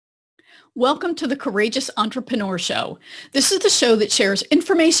Welcome to the Courageous Entrepreneur Show. This is the show that shares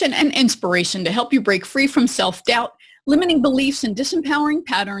information and inspiration to help you break free from self-doubt, limiting beliefs and disempowering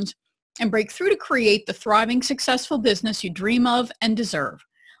patterns, and break through to create the thriving, successful business you dream of and deserve.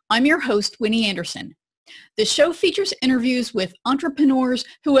 I'm your host, Winnie Anderson. This show features interviews with entrepreneurs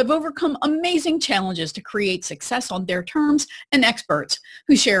who have overcome amazing challenges to create success on their terms and experts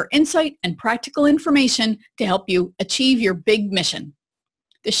who share insight and practical information to help you achieve your big mission.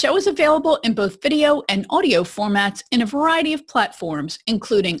 The show is available in both video and audio formats in a variety of platforms,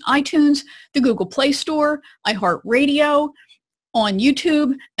 including iTunes, the Google Play Store, iHeartRadio, on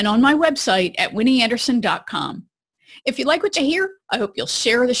YouTube, and on my website at winnieanderson.com. If you like what you hear, I hope you'll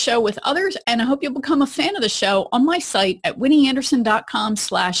share the show with others, and I hope you'll become a fan of the show on my site at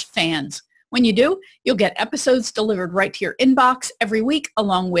winnieanderson.com/fans. When you do, you'll get episodes delivered right to your inbox every week,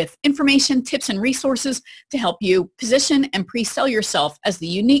 along with information, tips, and resources to help you position and pre-sell yourself as the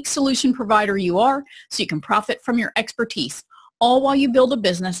unique solution provider you are so you can profit from your expertise, all while you build a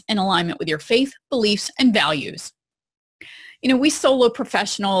business in alignment with your faith, beliefs, and values. You know, we solo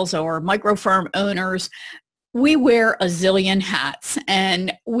professionals or micro firm owners, we wear a zillion hats,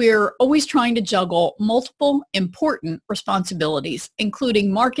 and we're always trying to juggle multiple important responsibilities,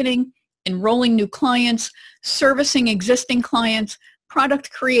 including marketing, enrolling new clients, servicing existing clients,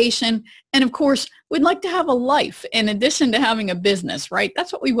 product creation, and of course, we'd like to have a life in addition to having a business, right?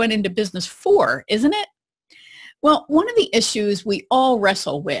 That's what we went into business for, isn't it? Well, one of the issues we all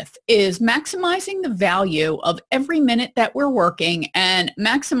wrestle with is maximizing the value of every minute that we're working and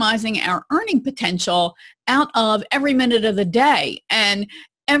maximizing our earning potential out of every minute of the day and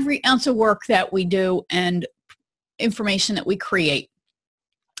every ounce of work that we do and information that we create.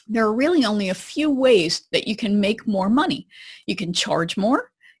 There are really only a few ways that you can make more money. You can charge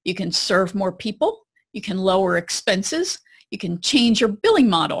more, you can serve more people, you can lower expenses, you can change your billing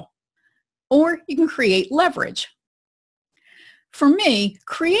model, or you can create leverage. For me,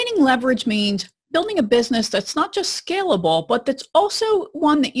 creating leverage means building a business that's not just scalable, but that's also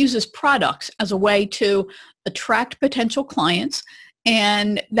one that uses products as a way to attract potential clients.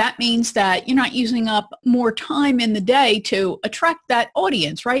 And that means that you're not using up more time in the day to attract that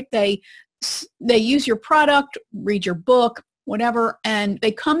audience, right? They use your product, read your book, whatever, and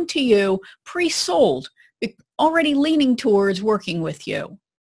they come to you pre-sold, already leaning towards working with you.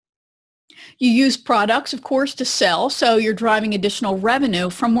 You use products, of course, to sell, so you're driving additional revenue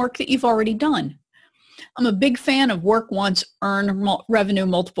from work that you've already done. I'm a big fan of work once, earn revenue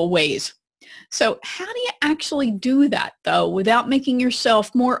multiple ways. So how do you actually do that, though, without making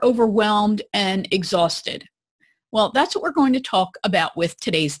yourself more overwhelmed and exhausted? Well, that's what we're going to talk about with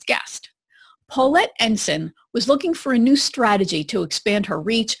today's guest. Paulette Ensign was looking for a new strategy to expand her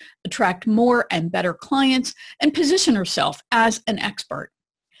reach, attract more and better clients, and position herself as an expert.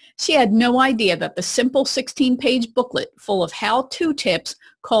 She had no idea that the simple 16-page booklet full of how-to tips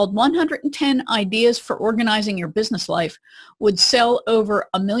called 110 Ideas for Organizing Your Business Life would sell over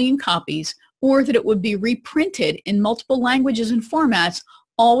 1 million copies, or that it would be reprinted in multiple languages and formats,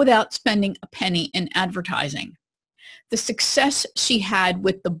 all without spending a penny in advertising. The success she had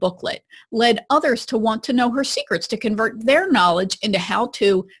with the booklet led others to want to know her secrets to convert their knowledge into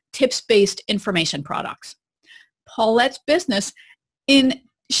how-to tips-based information products. Paulette's business, in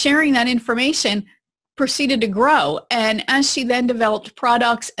sharing that information, proceeded to grow, and as she then developed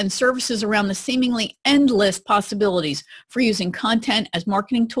products and services around the seemingly endless possibilities for using content as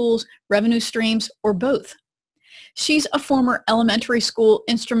marketing tools, revenue streams, or both. She's a former elementary school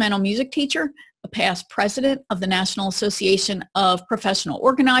instrumental music teacher, a past president of the National Association of Professional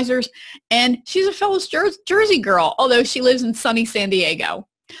Organizers, and she's a fellow Jersey girl, although she lives in sunny San Diego.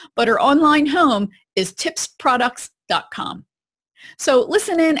 But her online home is tipsproducts.com. So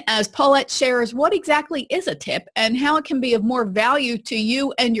listen in as Paulette shares what exactly is a tip and how it can be of more value to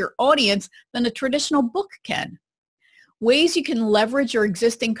you and your audience than a traditional book can. Ways you can leverage your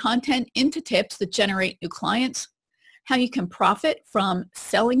existing content into tips that generate new clients. How you can profit from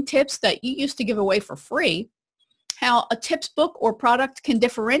selling tips that you used to give away for free. How a tips book or product can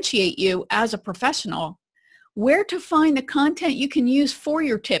differentiate you as a professional. Where to find the content you can use for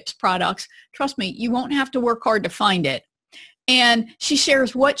your tips products. Trust me, you won't have to work hard to find it. And she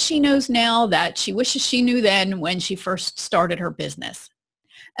shares what she knows now that she wishes she knew then when she first started her business.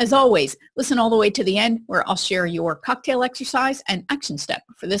 As always, listen all the way to the end where I'll share your cocktail exercise and action step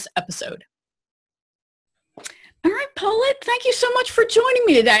for this episode. All right, Paulette, thank you so much for joining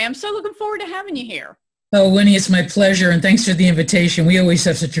me today. I'm so looking forward to having you here. Oh, Winnie, it's my pleasure, and thanks for the invitation. We always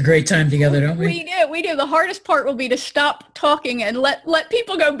have such a great time together, don't we? We do. The hardest part will be to stop talking and let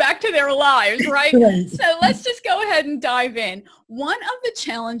people go back to their lives, right? Right. So let's just go ahead and dive in. One of the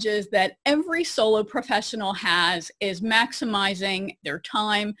challenges that every solo professional has is maximizing their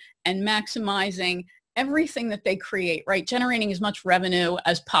time and maximizing everything that they create, right? Generating as much revenue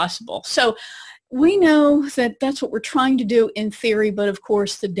as possible. So we know that that's what we're trying to do in theory, but of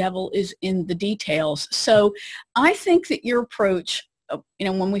course the devil is in the details. So I think that your approach,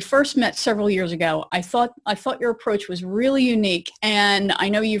 when we first met several years ago, I thought your approach was really unique, and I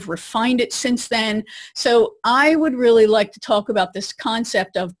know you've refined it since then. So I would really like to talk about this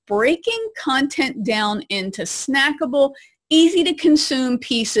concept of breaking content down into snackable, easy to consume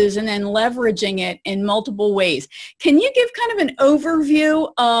pieces and then leveraging it in multiple ways. Can you give kind of an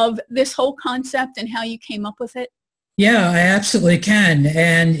overview of this whole concept and how you came up with it? Yeah, I absolutely can.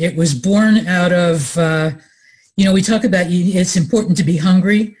 And it was born out of, we talk about it's important to be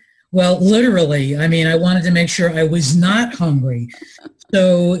hungry. Well, literally, I wanted to make sure I was not hungry.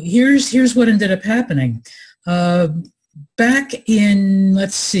 So here's what ended up happening. Back in,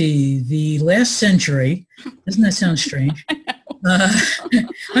 the last century, doesn't that sound strange?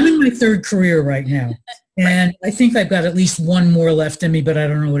 I'm in my third career right now, and I think I've got at least one more left in me, but I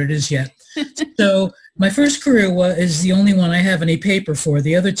don't know what it is yet. So my first career is the only one I have any paper for.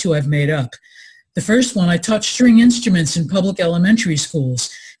 The other two I've made up. The first one, I taught string instruments in public elementary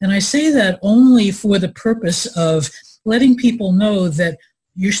schools, and I say that only for the purpose of letting people know that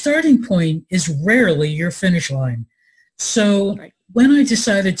your starting point is rarely your finish line. So when I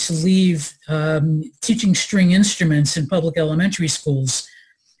decided to leave teaching string instruments in public elementary schools,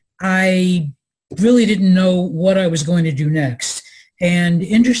 I really didn't know what I was going to do next. And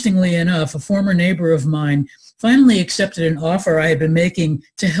interestingly enough, a former neighbor of mine finally accepted an offer I had been making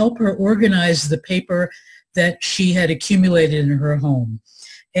to help her organize the paper that she had accumulated in her home.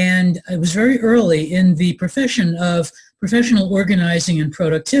 And it was very early in the profession of professional organizing and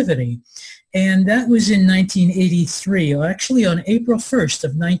productivity. And that was in 1983, actually on April 1st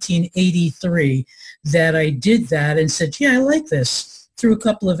of 1983, that I did that and said, yeah, I like this. Threw a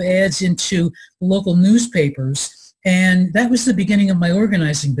couple of ads into local newspapers, and that was the beginning of my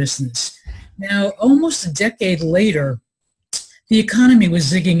organizing business. Now, almost a decade later, the economy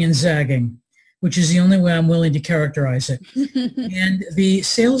was zigging and zagging, which is the only way I'm willing to characterize it. And the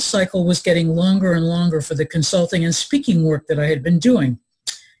sales cycle was getting longer and longer for the consulting and speaking work that I had been doing.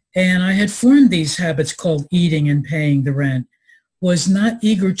 And I had formed these habits called eating and paying the rent, was not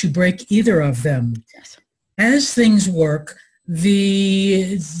eager to break either of them. Yes. As things work,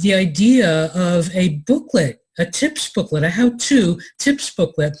 the idea of a booklet, a tips booklet, a how-to tips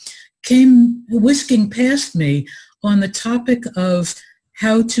booklet, came whisking past me on the topic of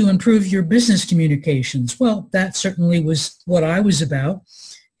how to improve your business communications. Well, that certainly was what I was about.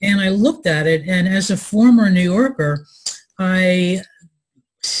 And I looked at it, and as a former New Yorker, I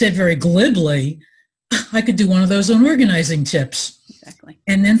said very glibly, I could do one of those on organizing tips. Exactly.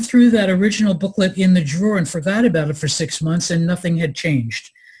 And then threw that original booklet in the drawer and forgot about it for 6 months, and nothing had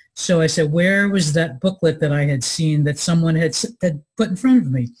changed. So I said, where was that booklet that I had seen that someone had put in front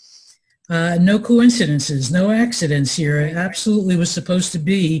of me? No coincidences, no accidents here. It absolutely was supposed to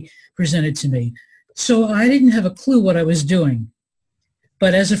be presented to me. So I didn't have a clue what I was doing.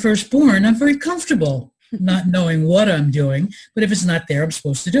 But as a firstborn, I'm very comfortable not knowing what I'm doing, but if it's not there, I'm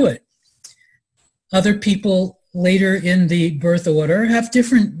supposed to do it. Other people later in the birth order have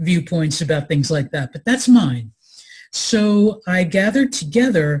different viewpoints about things like that, but that's mine. So I gathered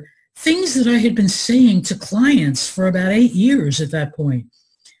together things that I had been saying to clients for about 8 years at that point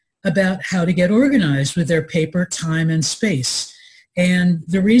about how to get organized with their paper, time, and space. And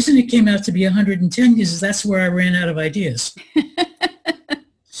the reason it came out to be 110 is that's where I ran out of ideas.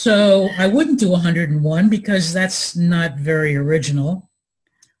 So I wouldn't do 101 because that's not very original.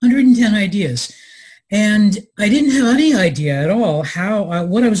 110 ideas. And I didn't have any idea at all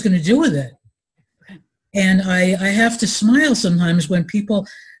what I was going to do with it. And I have to smile sometimes when people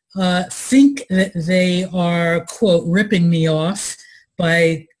think that they are, quote, ripping me off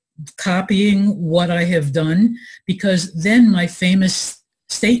by copying what I have done, because then my famous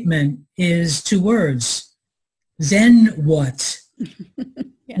statement is 2 words. Then what?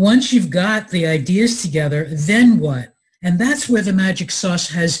 Yeah. Once you've got the ideas together, then what? And that's where the magic sauce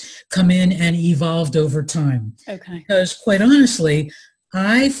has come in and evolved over time. Okay. Because quite honestly,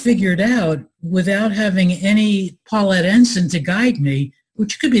 I figured out, without having any Paulette Ensign to guide me,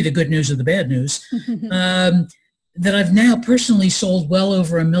 which could be the good news or the bad news, that I've now personally sold well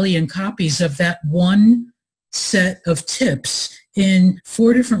over 1 million copies of that one set of tips in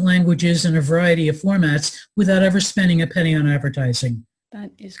 4 different languages in a variety of formats without ever spending a penny on advertising. That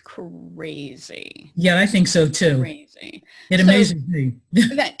is crazy. Yeah, I think so too. Crazy. It amazes me.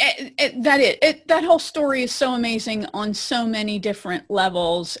 That whole story is so amazing on so many different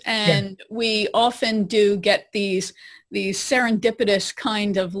levels. And we often do get these serendipitous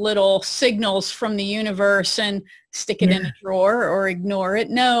kind of little signals from the universe and stick it in a drawer or ignore it.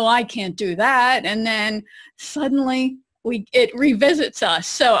 No, I can't do that. And then suddenly it revisits us.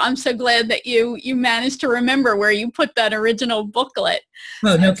 So I'm so glad that you managed to remember where you put that original booklet.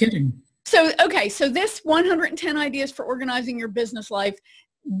 Oh, no kidding. So, okay. So this 110 ideas for organizing your business life,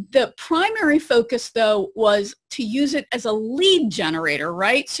 the primary focus though was to use it as a lead generator,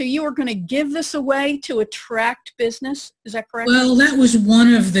 right? So you were going to give this away to attract business. Is that correct? Well, that was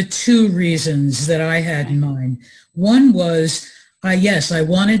one of the 2 reasons that I had in mind. One was, yes, I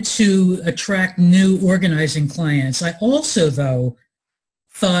wanted to attract new organizing clients. I also, though,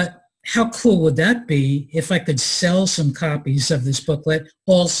 thought, how cool would that be if I could sell some copies of this booklet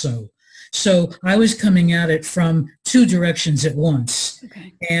also? So I was coming at it from 2 directions at once.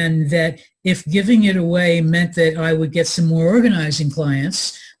 Okay. And that if giving it away meant that I would get some more organizing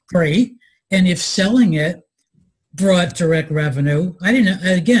clients, great. And if selling it brought direct revenue, I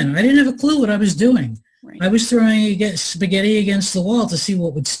didn't have a clue what I was doing. Right. I was throwing spaghetti against the wall to see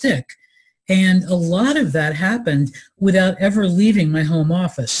what would stick. And a lot of that happened without ever leaving my home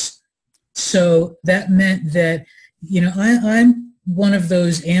office. So that meant that, I'm one of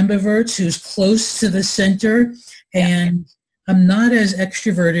those ambiverts who's close to the center, and I'm not as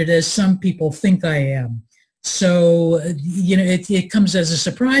extroverted as some people think I am. So, it comes as a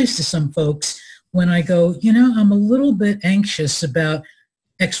surprise to some folks when I go, I'm a little bit anxious about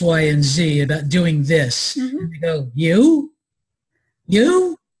X, Y, and Z, about doing this. Mm-hmm. And they go, you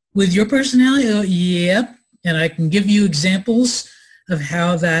with your personality? Oh, yep. And I can give you examples of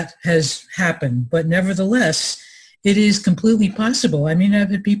how that has happened. But nevertheless, it is completely possible. I mean,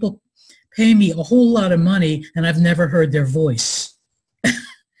 I've had people pay me a whole lot of money and I've never heard their voice.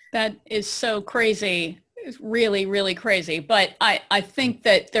 That is so crazy. It's really, really crazy. But I think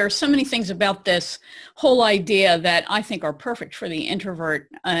that there are so many things about this whole idea that I think are perfect for the introvert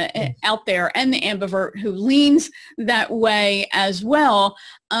out there and the ambivert who leans that way as well.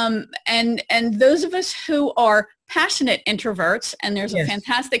 And those of us who are passionate introverts, and there's a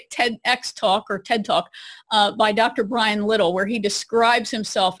fantastic TEDx talk or TED talk by Dr. Brian Little where he describes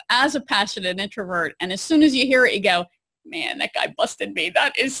himself as a passionate introvert. And as soon as you hear it, you go, man, that guy busted me.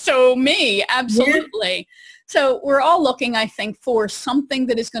 That is so me. Absolutely. Yeah. So we're all looking, I think, for something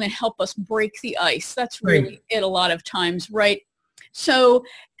that is going to help us break the ice. That's really it a lot of times, right? So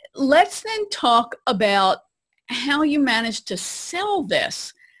let's then talk about how you managed to sell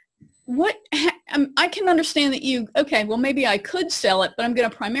this. I can understand that maybe I could sell it, but I'm going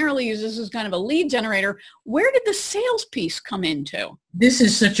to primarily use this as kind of a lead generator. Where did the sales piece come into? This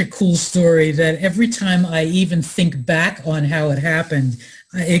is such a cool story that every time I even think back on how it happened,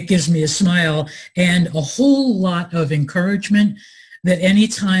 it gives me a smile and a whole lot of encouragement that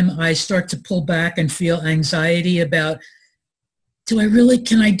anytime I start to pull back and feel anxiety about,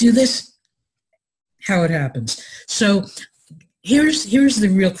 can I do this? How it happens. So Here's the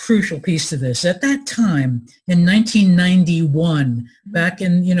real crucial piece to this. At that time, in 1991, back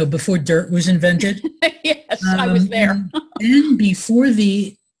in, before dirt was invented. Yes, I was there. And before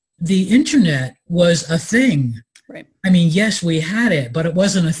the internet was a thing. Right. I mean, yes, we had it, but it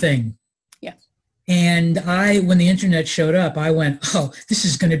wasn't a thing. Yeah. And when the internet showed up, I went, oh, this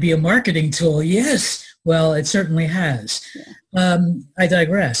is going to be a marketing tool. Yes. Well, it certainly has. Yeah. I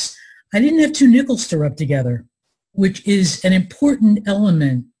digress. I didn't have 2 nickels to rub together, which is an important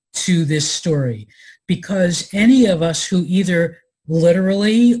element to this story, because any of us who either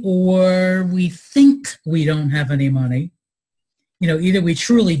literally or we think we don't have any money, either we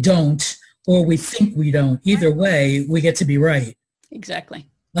truly don't or we think we don't. Either way, we get to be right. Exactly.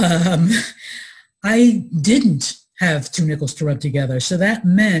 I didn't have 2 nickels to rub together. So that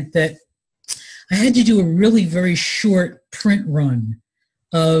meant that I had to do a really very short print run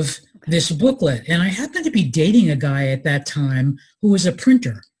of this booklet. And I happened to be dating a guy at that time who was a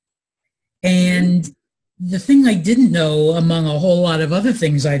printer. And the thing I didn't know, among a whole lot of other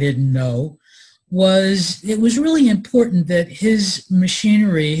things I didn't know, was it was really important that his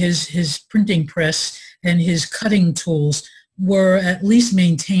machinery, his printing press and his cutting tools were at least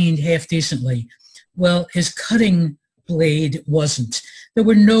maintained half decently. Well, his cutting blade wasn't. There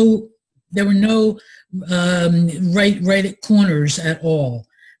were no right corners at all.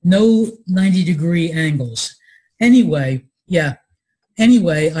 No 90-degree angles. Anyway, I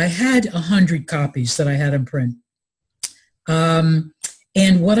had 100 copies that I had in print.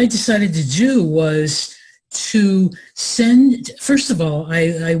 And what I decided to do was to send, first of all,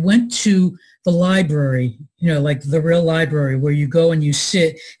 I went to the library, like the real library where you go and you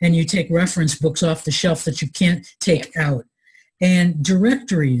sit and you take reference books off the shelf that you can't take out, and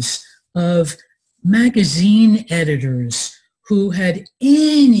directories of magazine editors who had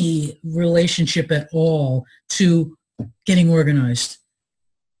any relationship at all to getting organized.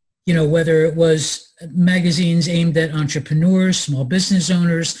 Whether it was magazines aimed at entrepreneurs, small business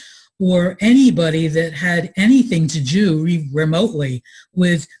owners, or anybody that had anything to do remotely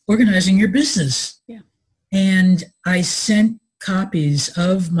with organizing your business. Yeah. And I sent copies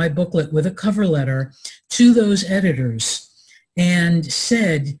of my booklet with a cover letter to those editors and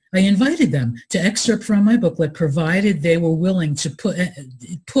said, I invited them to excerpt from my booklet, provided they were willing to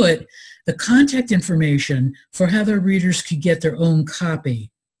put the contact information for how their readers could get their own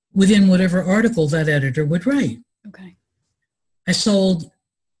copy within whatever article that editor would write. Okay. I sold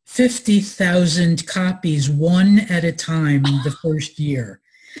 50,000 copies one at a time the first year.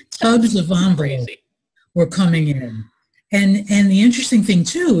 Tubs of envelopes were coming in. And the interesting thing,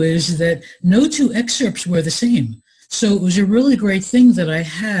 too, is that no two excerpts were the same. So it was a really great thing that I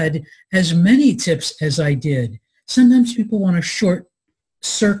had as many tips as I did. Sometimes people want to short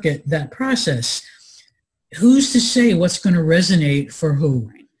circuit that process. Who's to say what's going to resonate for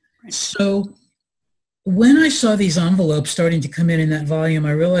who? Right. So when I saw these envelopes starting to come in that volume,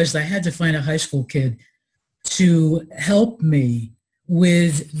 I realized I had to find a high school kid to help me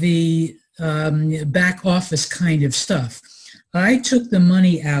with the back office kind of stuff. I took the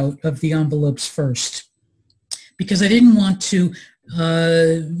money out of the envelopes first because I didn't want to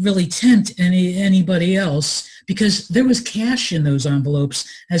really tempt anybody else, because there was cash in those envelopes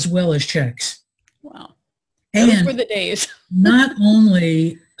as well as checks. Wow. And those were the days. Not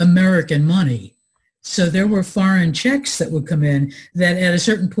only American money. So there were foreign checks that would come in that at a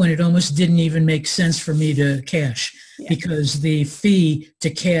certain point it almost didn't even make sense for me to cash, because the fee to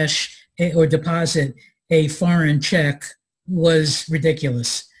cash or deposit a foreign check was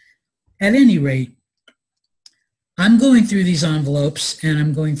ridiculous. At any rate, I'm going through these envelopes and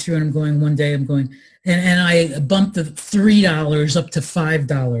I'm going one day and I bumped the $3 up to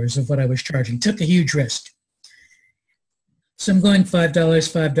 $5 of what I was charging. Took a huge risk. So I'm going $5,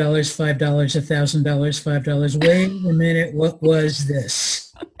 $5, $5, $1,000, $5. Wait a minute, what was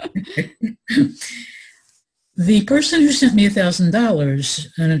this? The person who sent me $1,000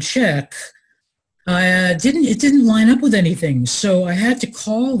 and a check, it didn't line up with anything. So I had to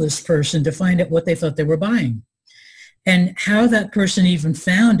call this person to find out what they thought they were buying. And how that person even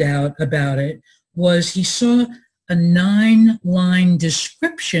found out about it was he saw a 9-line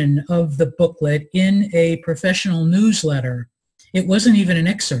description of the booklet in a professional newsletter. It wasn't even an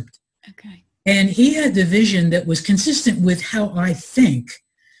excerpt. Okay. And he had the vision that was consistent with how I think.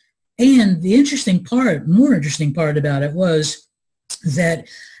 And the more interesting part about it was that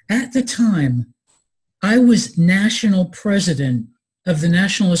at the time, I was national president of the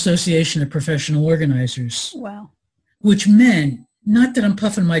National Association of Professional Organizers. Wow. Which meant, not that I'm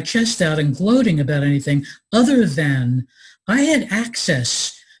puffing my chest out and gloating about anything, other than I had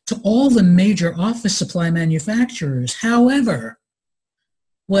access to all the major office supply manufacturers. However,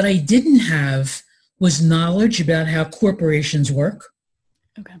 what I didn't have was knowledge about how corporations work.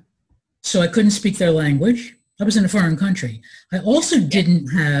 Okay. So I couldn't speak their language. I was in a foreign country. I also didn't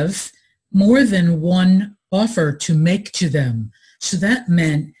have more than one offer to make to them. So that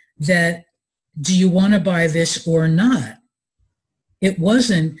meant that, do you want to buy this or not? It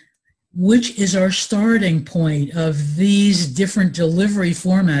wasn't, which is our starting point of these different delivery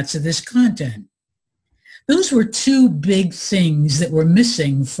formats of this content. Those were two big things that were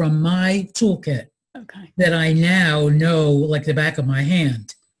missing from my toolkit. Okay. That I now know like the back of my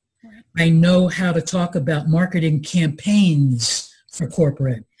hand. Right. I know how to talk about marketing campaigns for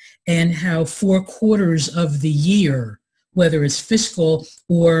corporate and how 4 quarters of the year, whether it's fiscal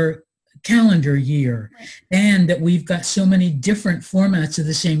or calendar year, right, and that we've got so many different formats of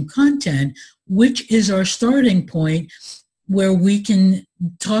the same content, which is our starting point where we can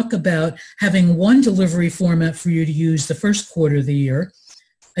talk about having one delivery format for you to use the first quarter of the year,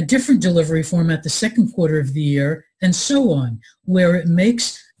 a different delivery format the second quarter of the year, and so on, where it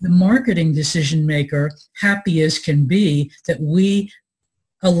makes the marketing decision maker happy as can be that we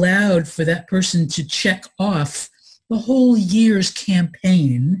allowed for that person to check off the whole year's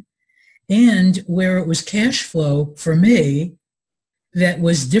campaign, and where it was cash flow for me that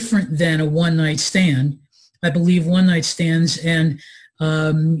was different than a one-night stand. I believe one-night stands and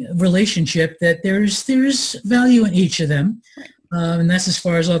relationship, that there's value in each of them. And that's as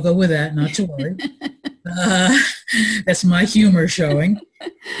far as I'll go with that, not to worry. Uh, that's my humor showing.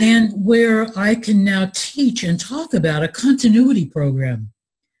 And where I can now teach and talk about a continuity program,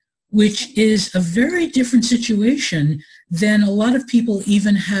 which is a very different situation than a lot of people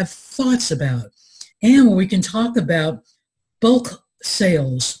even have thoughts about. And where we can talk about bulk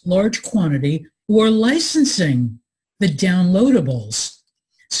sales, large quantity, or licensing the downloadables.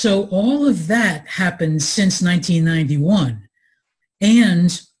 So all of that happened since 1991.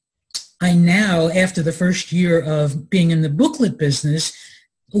 And I now, after the first year of being in the booklet business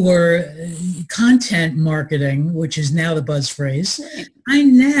or content marketing, which is now the buzz phrase, I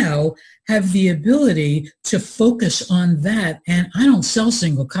now have the ability to focus on that. And I don't sell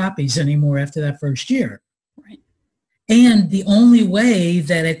single copies anymore after that first year. Right. And the only way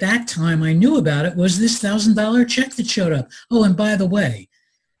that at that time I knew about it was this $1,000 check that showed up. Oh, and by the way,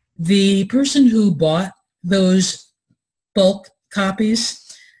 the person who bought those bulk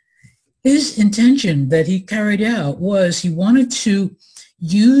copies, his intention that he carried out was he wanted to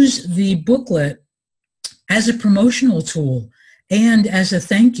use the booklet as a promotional tool and as a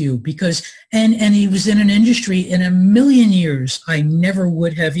thank you because, and he was in an industry in a million years I never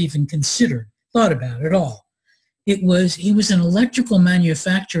would have even thought about at all. He was an electrical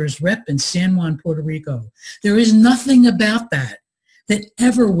manufacturer's rep in San Juan, Puerto Rico. There is nothing about that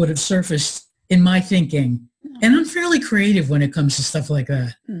ever would have surfaced in my thinking. And I'm fairly creative when it comes to stuff like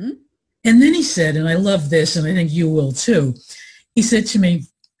that. Mm-hmm. And then he said, and I love this, and I think you will too, he said to me,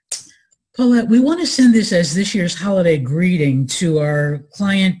 Paulette, we want to send this as this year's holiday greeting to our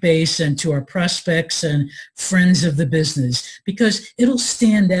client base and to our prospects and friends of the business because it'll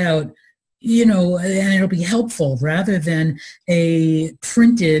stand out, and it'll be helpful rather than a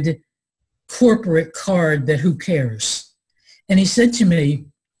printed corporate card that who cares. And he said to me,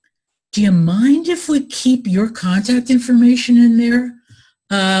 do you mind if we keep your contact information in there?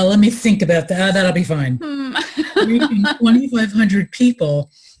 Let me think about that. That'll be fine. Reaching 2,500 people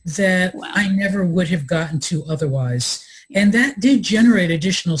that I never would have gotten to otherwise. And that did generate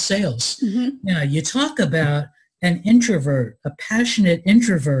additional sales. Mm-hmm. Now, you talk about an introvert, a passionate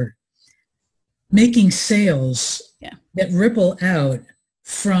introvert, making sales that ripple out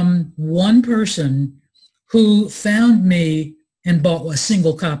from one person who found me and bought a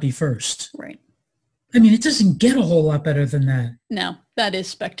single copy first. Right. I mean, it doesn't get a whole lot better than that. No, that is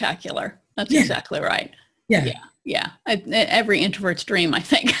spectacular. That's exactly right. Yeah. Every introvert's dream, I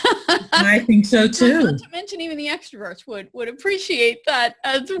think. I think so too. Not to mention even the extroverts would appreciate that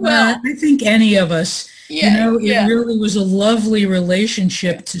as well. I think any of us, it really was a lovely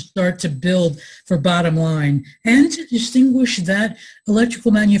relationship to start to build for bottom line and to distinguish that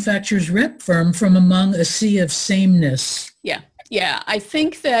electrical manufacturer's rep firm from among a sea of sameness. Yeah. I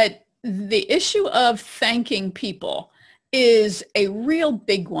think that the issue of thanking people is a real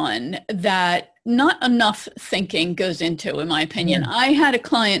big one that not enough thinking goes into, in my opinion. I had a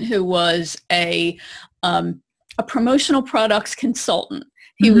client who was a promotional products consultant.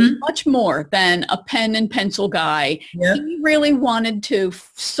 He was much more than a pen and pencil guy. He really wanted to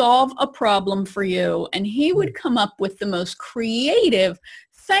solve a problem for you, and he would come up with the most creative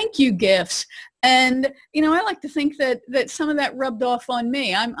thank you gifts. And, I like to think that some of that rubbed off on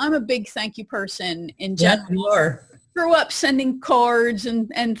me. I'm a big thank you person in general. Yeah, you are. Grew up sending cards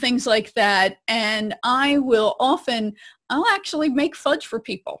and things like that. And I'll actually make fudge for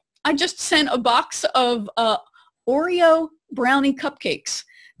people. I just sent a box of Oreo brownie cupcakes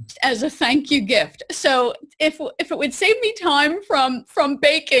as a thank you gift. So if it would save me time from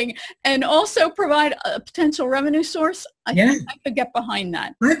baking and also provide a potential revenue source, I think I could get behind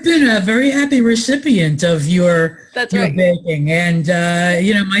that. I've been a very happy recipient of your baking, and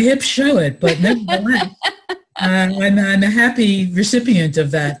my hips show it, but nevertheless, I'm a happy recipient of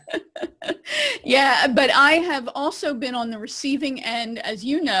that. Yeah, but I have also been on the receiving end, as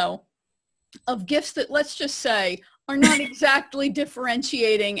you know, of gifts that, let's just say, are not exactly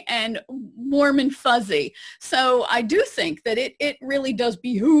differentiating and warm and fuzzy. So I do think that it really does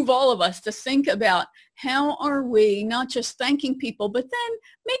behoove all of us to think about how are we not just thanking people, but then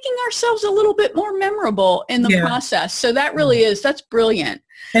making ourselves a little bit more memorable in the process. So that really that's brilliant.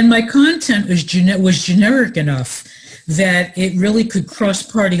 And my content was generic enough that it really could cross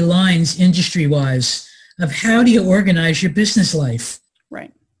party lines industry-wise of how do you organize your business life.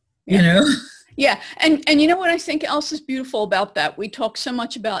 Right. Yeah. And you know what I think else is beautiful about that? We talk so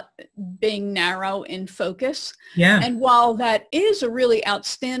much about being narrow in focus. Yeah. And while that is a really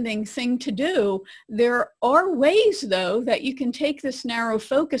outstanding thing to do, there are ways, though, that you can take this narrow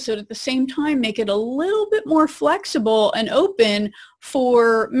focus and at the same time make it a little bit more flexible and open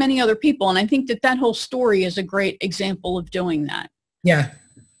for many other people. And I think that whole story is a great example of doing that. Yeah.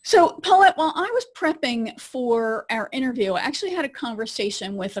 So, Paulette, while I was prepping for our interview, I actually had a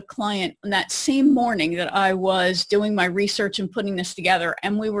conversation with a client that same morning that I was doing my research and putting this together.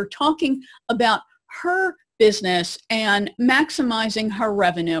 And we were talking about her business and maximizing her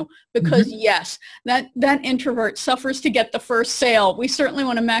revenue because yes, that introvert suffers to get the first sale. We certainly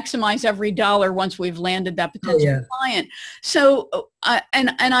want to maximize every dollar once we've landed that potential client. So,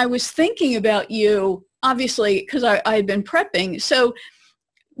 and I was thinking about you, obviously, because I had been prepping. So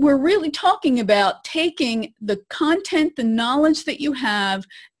we're really talking about taking the content, the knowledge that you have,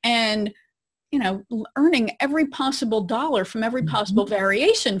 and earning every possible dollar from every possible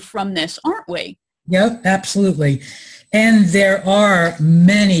variation from this, aren't we? Yep, absolutely. And there are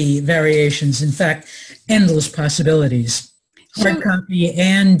many variations. In fact, endless possibilities. Hard copy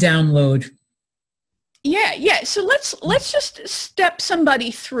and download. Yeah. So let's just step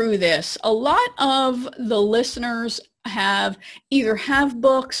somebody through this. A lot of the listeners either have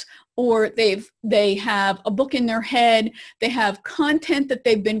books or they have a book in their head. They have content that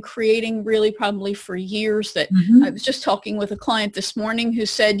they've been creating really probably for years that I was just talking with a client this morning who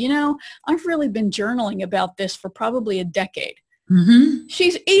said, I've really been journaling about this for probably a decade.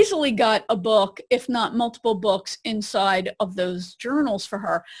 She's easily got a book, if not multiple books inside of those journals for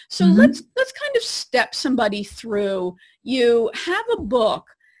her. So let's kind of step somebody through. You have a book.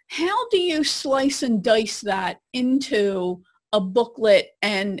 How do you slice and dice that into a booklet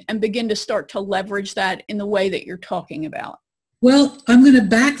and begin to start to leverage that in the way that you're talking about? Well, I'm going to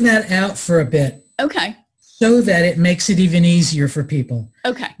back that out for a bit. Okay. So that it makes it even easier for people.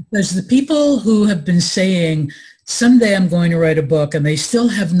 Okay. Because the people who have been saying, someday I'm going to write a book, and they still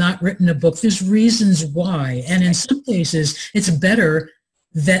have not written a book, there's reasons why. And in some cases, it's better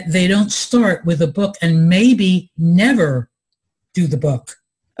that they don't start with a book and maybe never do the book.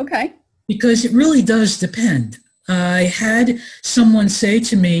 Okay. Because it really does depend. I had someone say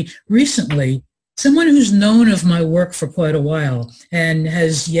to me recently, someone who's known of my work for quite a while and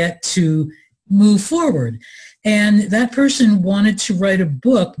has yet to move forward. And that person wanted to write a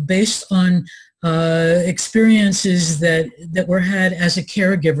book based on experiences that were had as a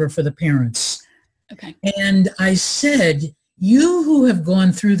caregiver for the parents. Okay. And I said, you who have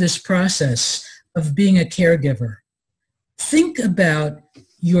gone through this process of being a caregiver, think about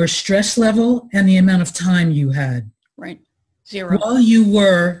your stress level and the amount of time you had. Right. Zero. While you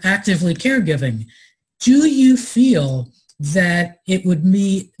were actively caregiving. Do you feel that it would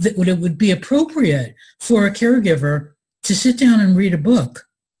be appropriate for a caregiver to sit down and read a book?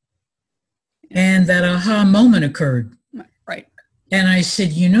 And that aha moment occurred. Right. And I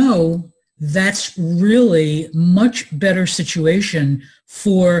said, that's really much better situation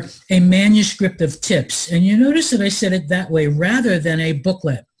for a manuscript of tips. And you notice that I said it that way rather than a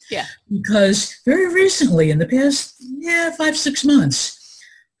booklet. Yeah. Because very recently, in the past 5-6 months,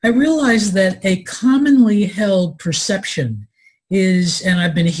 I realized that a commonly held perception is, and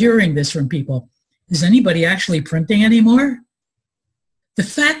I've been hearing this from people, is anybody actually printing anymore? The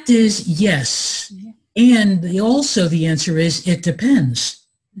fact is, yes. And also the answer is, it depends.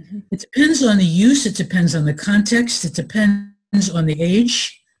 It depends on the use. It depends on the context. It depends on the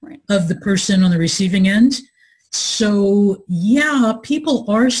age of the person on the receiving end. So, people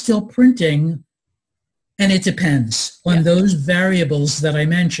are still printing, and it depends on those variables that I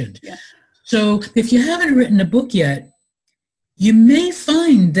mentioned. Yeah. So if you haven't written a book yet, you may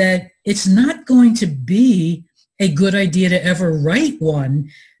find that it's not going to be a good idea to ever write one,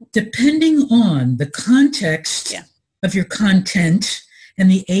 depending on the context of your content and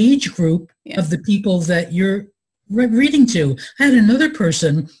the age group of the people that you're reading to. I had another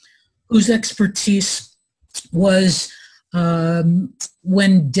person whose expertise was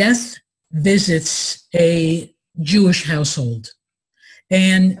when death visits a Jewish household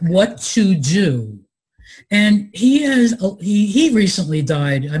and what to do. And he recently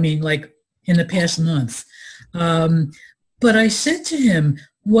died, like in the past month. But I said to him,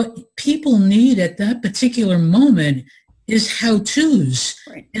 what people need at that particular moment is how-tos.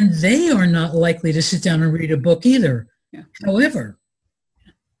 Right. And they are not likely to sit down and read a book either. Yeah. However,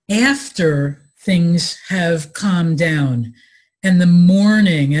 after things have calmed down and the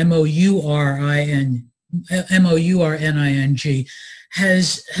mourning, M-O-U-R-N-I-N-G,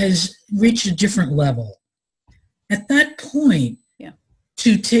 has reached a different level. At that point,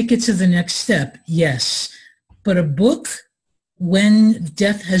 to take it to the next step, yes. But a book, when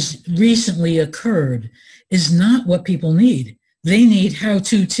death has recently occurred, is not what people need. They need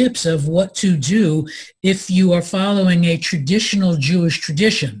how-to tips of what to do if you are following a traditional Jewish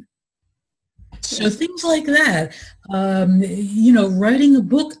tradition. So things like that, writing a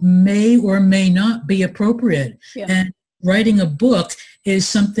book may or may not be appropriate. Yeah. And writing a book is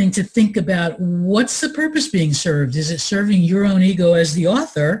something to think about. What's the purpose being served? Is it serving your own ego as the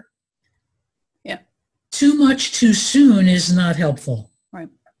author? Yeah. Too much too soon is not helpful. Right.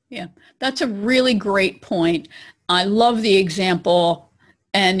 Yeah. That's a really great point. I love the example,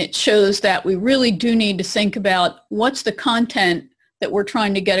 and it shows that we really do need to think about what's the content that we're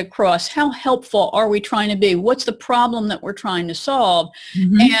trying to get across. How helpful are we trying to be? What's the problem that we're trying to solve?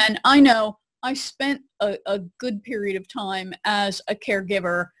 Mm-hmm. And I know I spent a good period of time as a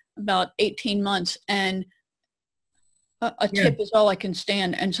caregiver, about 18 months, and a tip is all I can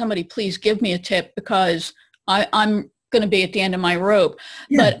stand. And somebody please give me a tip, because I'm going to be at the end of my rope.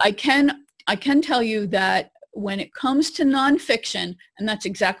 But I can tell you that when it comes to nonfiction, and that's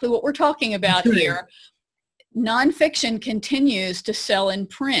exactly what we're talking about here, nonfiction continues to sell in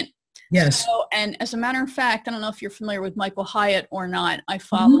print. Yes. So, and as a matter of fact, I don't know if you're familiar with Michael Hyatt or not. I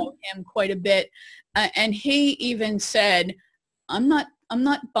follow him quite a bit. And he even said, I'm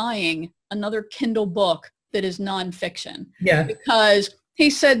not buying another Kindle book that is nonfiction. Yeah. Because he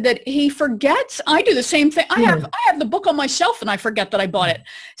said that he forgets. I do the same thing. I have the book on my shelf and I forget that I bought it.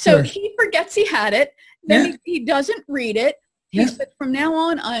 So he forgets he had it. Then he doesn't read it. He said, from now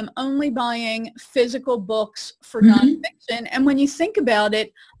on, I'm only buying physical books for nonfiction. And when you think about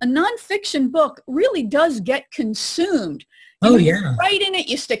it, a nonfiction book really does get consumed. You write in it,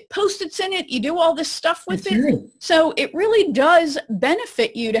 you stick Post-its in it, you do all this stuff with it. So it really does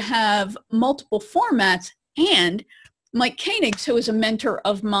benefit you to have multiple formats. And Mike Koenig, who is a mentor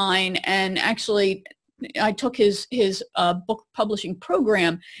of mine, and actually I took his book publishing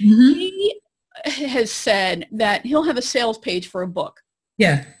program, he has said that he'll have a sales page for a book.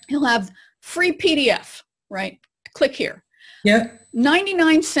 Yeah. He'll have free PDF, right? Click here. Yeah.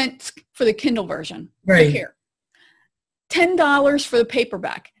 99 cents for the Kindle version. Right. Click here. $10 for the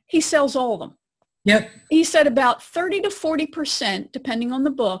paperback. He sells all of them. Yep. He said about 30 to 40%, depending on the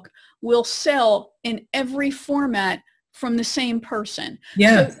book, will sell in every format from the same person.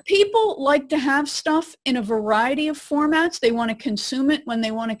 Yeah. So people like to have stuff in a variety of formats. They want to consume it when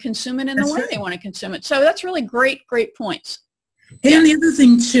they want to consume it in the way they want to consume it. So that's really great points. And the other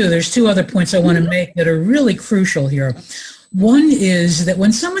thing too, there's two other points I want to make that are really crucial here. One is that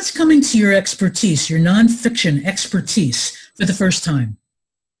when someone's coming to your expertise, your nonfiction expertise for the first time,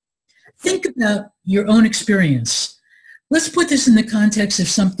 think about your own experience. Let's put this in the context of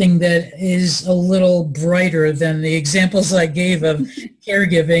something that is a little brighter than the examples I gave of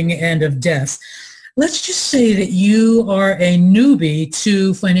caregiving and of death. Let's just say that you are a newbie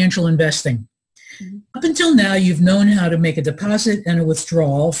to financial investing. Up until now, you've known how to make a deposit and a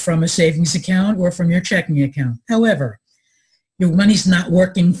withdrawal from a savings account or from your checking account. However, your money's not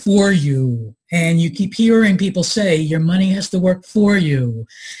working for you, and you keep hearing people say your money has to work for you,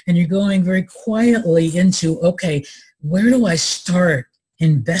 and you're going very quietly into, okay, where do I start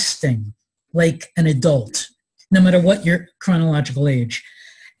investing like an adult, no matter what your chronological age?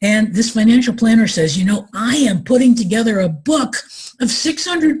 And this financial planner says, you know, I am putting together a book of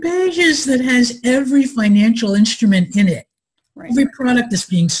 600 pages that has every financial instrument in it, every product that's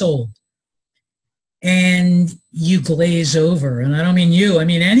being sold. And you glaze over. And I don't mean you, I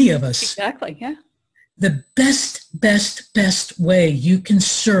mean any of us. Exactly, yeah. The best way you can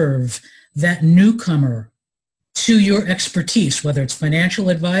serve that newcomer to your expertise, whether it's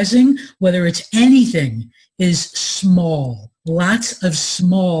financial advising, whether it's anything, is small, lots of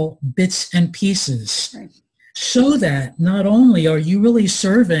small bits and pieces, so that not only are you really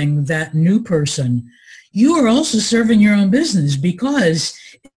serving that new person, you are also serving your own business, because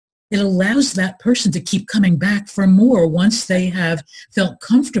it allows that person to keep coming back for more once they have felt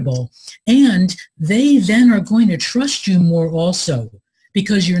comfortable. And they then are going to trust you more also,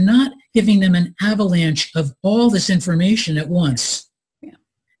 because you're not giving them an avalanche of all this information at once. Yeah.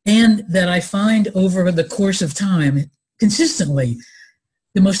 And that I find over the course of time, consistently,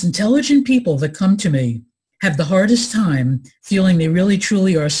 the most intelligent people that come to me have the hardest time feeling they really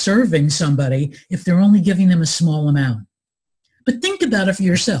truly are serving somebody if they're only giving them a small amount. But think about it for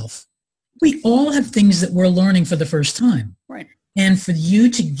yourself. We all have things that we're learning for the first time. Right. And for you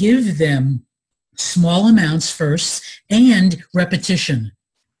to give them small amounts first and repetition.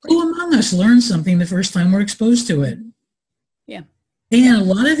 Who among us learns something the first time we're exposed to it? Yeah. And a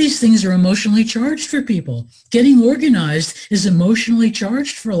lot of these things are emotionally charged for people. Getting organized is emotionally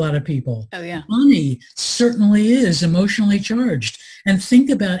charged for a lot of people. Oh, yeah. Money certainly is emotionally charged. And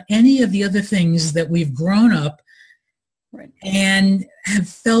think about any of the other things that we've grown up and have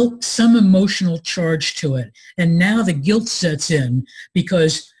felt some emotional charge to it. And now the guilt sets in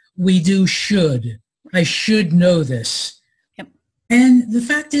because we do should. I should know this. Yep. And the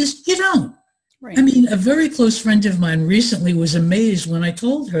fact is, you don't. Right. I mean, a very close friend of mine recently was amazed when I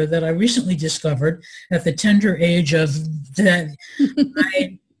told her that I recently discovered at the tender age of that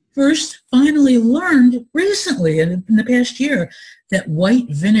I first finally learned recently in the past year that white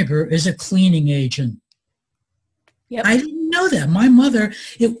vinegar is a cleaning agent. Yep. I didn't know that. My mother,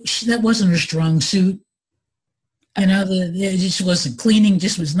 that wasn't her strong suit. You know, it just wasn't cleaning,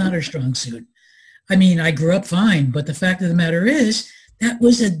 just was not her strong suit. I mean, I grew up fine, but the fact of the matter is that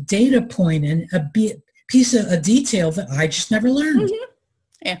was a data point and a piece of a detail that I just never learned. Mm-hmm.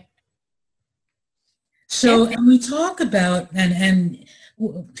 Yeah. So, and we talk about, and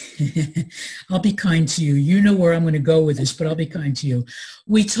I'll be kind to you. You know where I'm going to go with this, but I'll be kind to you.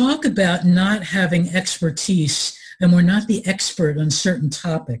 We talk about not having expertise, and we're not the expert on certain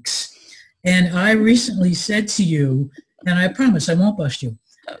topics. And I recently said to you, and I promise I won't bust you,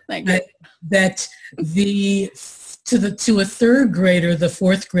 thank you. That to a third grader, the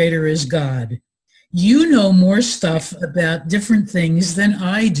fourth grader is God. You know more stuff about different things than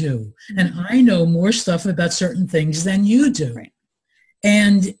I do, and I know more stuff about certain things than you do. Right.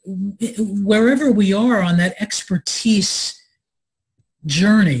 And wherever we are on that expertise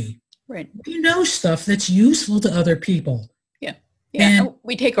journey, right, we know stuff that's useful to other people. Yeah. Yeah. And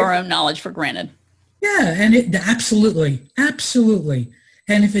we take our own knowledge for granted. Yeah. And absolutely. Absolutely.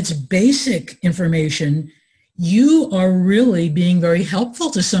 And if it's basic information, you are really being very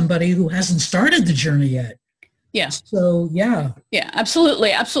helpful to somebody who hasn't started the journey yet. Yeah. So, yeah. Yeah,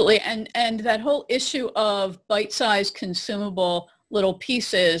 absolutely. Absolutely. And that whole issue of bite-sized consumable little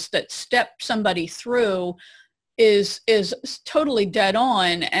pieces that step somebody through is totally dead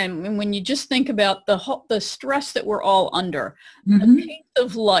on. And when you just think about the stress that we're all under, Mm-hmm. the pace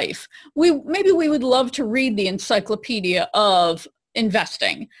of life, maybe we would love to read the encyclopedia of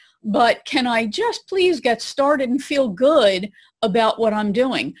investing, but can I just please get started and feel good about what I'm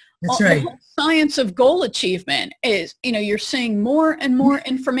doing? That's right. The whole science of goal achievement is, you're seeing more and more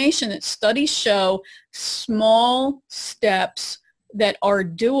information that studies show small steps that are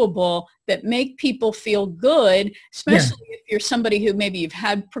doable, that make people feel good, especially if you're somebody who maybe you've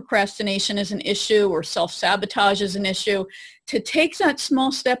had procrastination as an issue or self-sabotage as an issue, to take that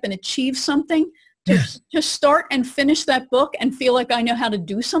small step and achieve something, to start and finish that book and feel like I know how to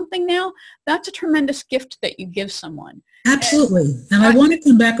do something now, that's a tremendous gift that you give someone. Absolutely. And I want to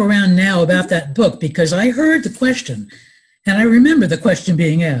come back around now about that book because I heard the question and I remember the question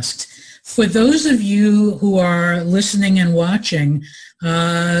being asked. For those of you who are listening and watching,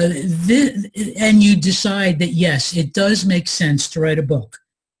 and you decide that, yes, it does make sense to write a book,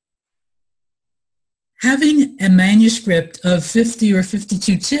 having a manuscript of 50 or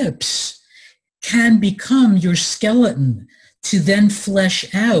 52 tips can become your skeleton to then flesh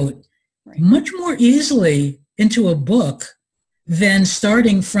out much more easily into a book than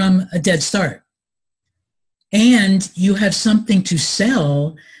starting from a dead start. And you have something to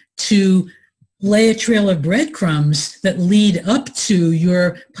sell to lay a trail of breadcrumbs that lead up to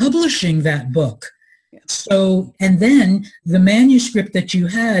your publishing that book. So, and then the manuscript that you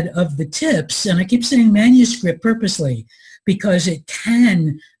had of the tips, and I keep saying manuscript purposely, because it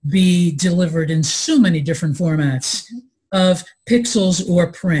can be delivered in so many different formats of pixels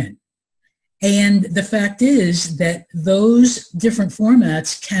or print. And the fact is that those different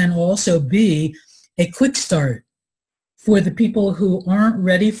formats can also be a quick start for the people who aren't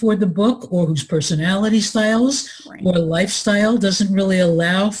ready for the book or whose personality styles or lifestyle doesn't really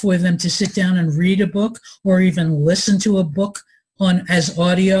allow for them to sit down and read a book or even listen to a book as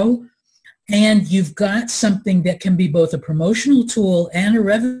audio. And you've got something that can be both a promotional tool and a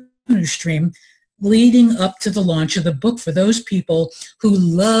revenue stream leading up to the launch of the book for those people who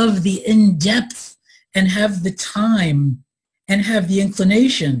love the in-depth and have the time and have the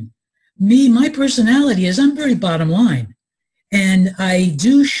inclination. My personality is I'm very bottom line, and I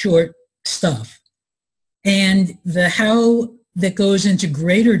do short stuff. And the how that goes into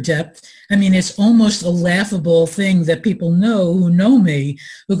greater depth, I mean, it's almost a laughable thing that people know who know me,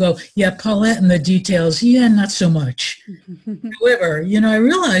 who go, yeah, Paulette and the details, yeah, not so much. However, I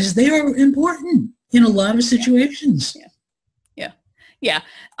realize they are important in a lot of situations. Yeah.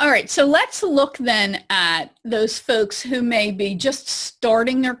 All right. So let's look then at those folks who may be just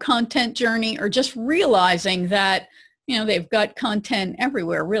starting their content journey or just realizing that, they've got content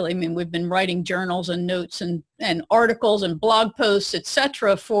everywhere, really. I mean, we've been writing journals and notes and articles and blog posts,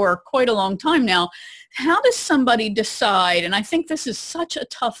 etc., for quite a long time now. How does somebody decide? And I think this is such a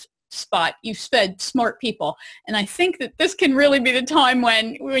tough spot. You've said smart people. And I think that this can really be the time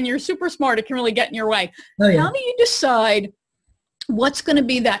when you're super smart, it can really get in your way. Oh, yeah. How do you decide what's going to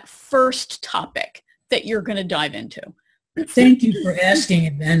be that first topic that you're going to dive into? Thank you for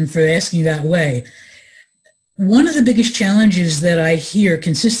asking and for asking that way. One of the biggest challenges that I hear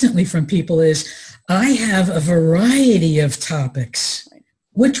consistently from people is, I have a variety of topics.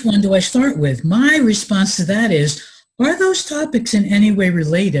 Which one do I start with? My response to that is, are those topics in any way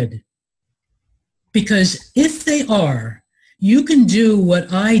related? Because if they are, you can do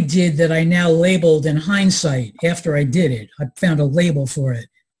what I did that I now labeled in hindsight after I did it. I found a label for it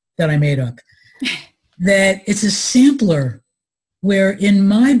that I made up. That it's a sampler where in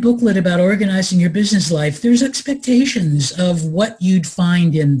my booklet about organizing your business life, there's expectations of what you'd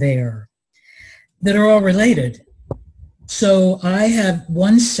find in there that are all related. So I have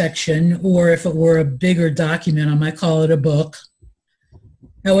one section, or if it were a bigger document, I might call it a book.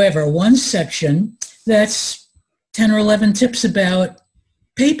 However, one section that's 10 or 11 tips about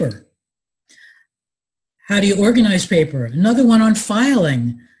paper. How do you organize paper? Another one on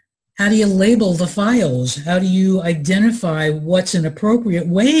filing. How do you label the files? How do you identify what's an appropriate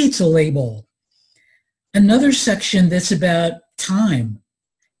way to label? Another section that's about time.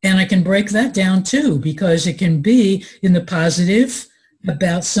 And I can break that down too, because it can be in the positive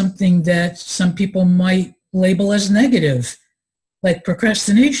about something that some people might label as negative, like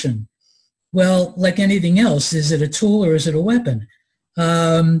procrastination. Well, like anything else, is it a tool or is it a weapon?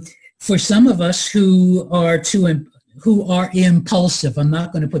 For some of us who are impulsive, I'm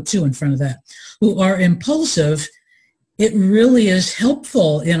not going to put two in front of that, who are impulsive, it really is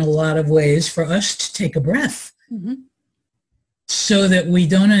helpful in a lot of ways for us to take a breath. Mm-hmm. So that we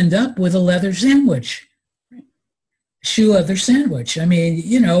don't end up with a leather sandwich, shoe leather sandwich. I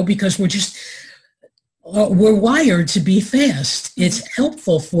mean, because we're wired to be fast. It's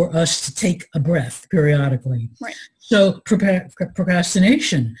helpful for us to take a breath periodically. Right. So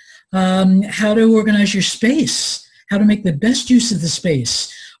procrastination, how to organize your space, how to make the best use of the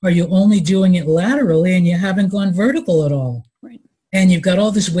space. Are you only doing it laterally and you haven't gone vertical at all? Right. And you've got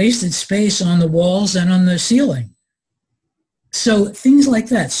all this wasted space on the walls and on the ceiling. So things like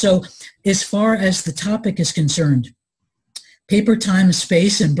that. So as far as the topic is concerned, paper, time,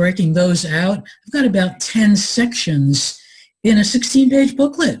 space, and breaking those out, I've got about 10 sections in a 16-page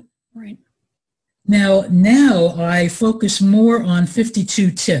booklet. Right. Now I focus more on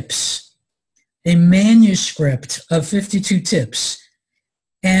 52 tips, a manuscript of 52 tips.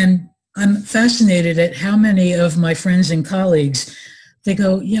 And I'm fascinated at how many of my friends and colleagues, they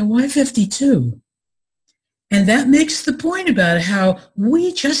go, yeah, why 52? And that makes the point about how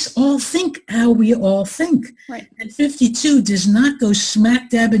we just all think how we all think. Right. And 52 does not go smack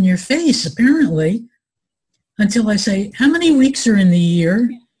dab in your face, apparently, until I say, how many weeks are in the year?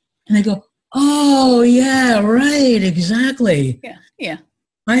 Yeah. And they go, oh, yeah, right, exactly. Yeah, yeah.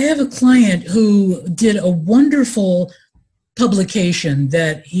 I have a client who did a wonderful publication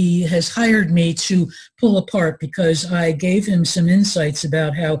that he has hired me to pull apart because I gave him some insights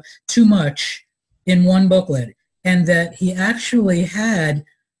about how too much in one booklet, and that he actually had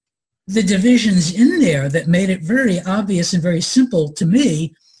the divisions in there that made it very obvious and very simple to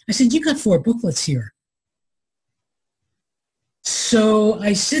me. I said, you got 4 booklets here. So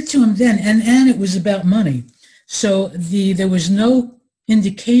I said to him then, and it was about money. So there was no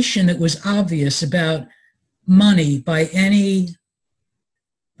indication that was obvious about money by any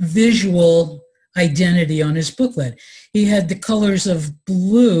visual identity on his booklet. He had the colors of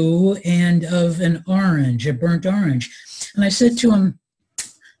blue and of an orange, a burnt orange. And I said to him,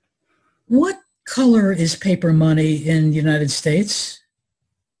 what color is paper money in the United States?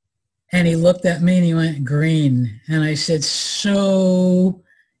 And he looked at me and he went, green. And I said, so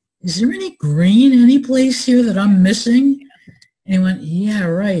is there any green any place here that I'm missing? And he went, yeah,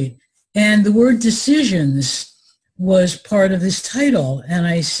 right. And the word decisions was part of this title. And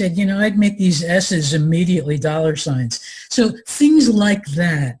I said, I'd make these S's immediately dollar signs. So things like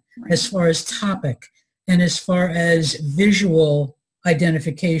that, right, as far as topic and as far as visual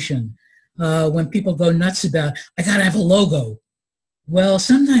identification. When people go nuts about, I got to have a logo. Well,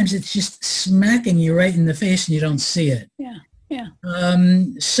 sometimes it's just smacking you right in the face and you don't see it. Yeah, yeah.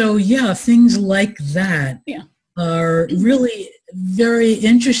 So yeah, things like that are really very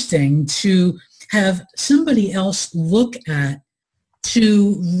interesting to have somebody else look at,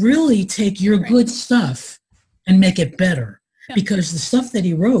 to really take your good stuff and make it better. Yeah. Because the stuff that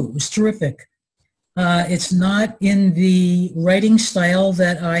he wrote was terrific. It's not in the writing style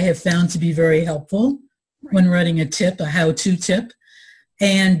that I have found to be very helpful when writing a tip, a how-to tip.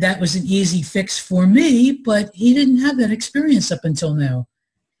 And that was an easy fix for me, but he didn't have that experience up until now.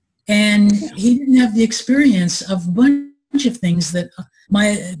 And he didn't have the experience of a bunch of things that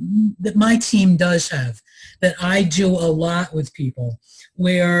my team does have. that I do a lot with people,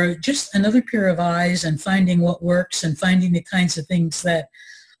 where just another pair of eyes and finding what works and finding the kinds of things that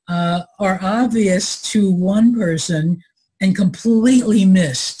are obvious to one person and completely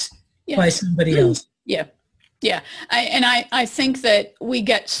missed by somebody else. Yeah. Yeah. I think that we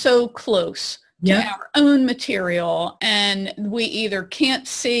get so close to our own material, and we either can't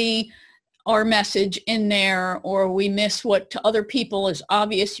see our message in there, or we miss what to other people is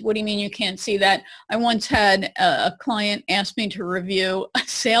obvious. What do you mean you can't see that? I once had a client ask me to review a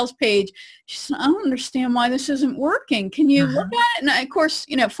sales page. She said, I don't understand why this isn't working. Can you look at it? And I, of course,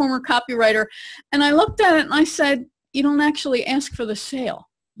 you know, former copywriter. And I looked at it and I said, you don't actually ask for the sale.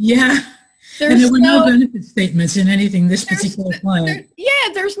 Yeah. And there were no benefit statements in anything this particular client.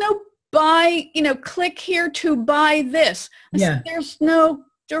 There's no buy, you know, click here to buy this. There's no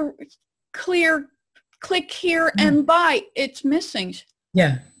clear click here and buy. It's missing.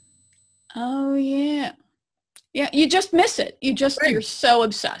 Yeah. Oh, yeah. Yeah, you just miss it. You just, you're so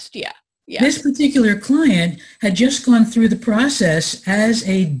obsessed. Yeah. Yeah. This particular client had just gone through the process as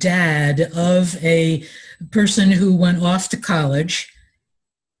a dad of a person who went off to college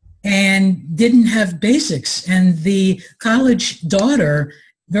and didn't have basics. And the college daughter,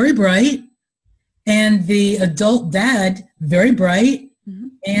 very bright, and the adult dad, very bright,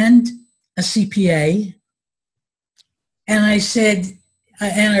 and a CPA. And I said,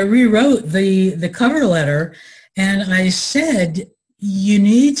 and I rewrote the cover letter, and I said, you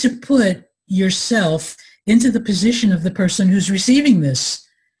need to put yourself into the position of the person who's receiving this.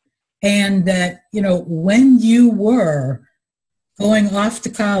 And that, you know, when you were going off to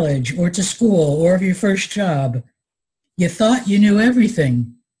college or to school or your first job, you thought you knew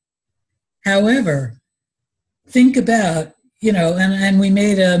everything. However, think about, you know, and we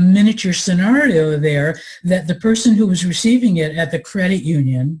made a miniature scenario there that the person who was receiving it at the credit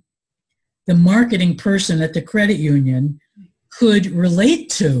union, the marketing person at the credit union, could relate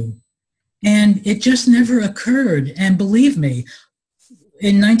to. And it just never occurred. And believe me,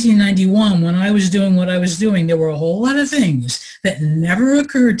 in 1991, when I was doing what I was doing, there were a whole lot of things that never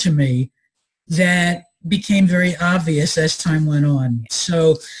occurred to me that became very obvious as time went on.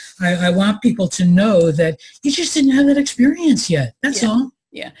 So I want people to know that you just didn't have that experience yet. That's all.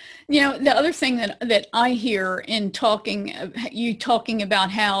 Yeah. You know, the other thing that I hear in talking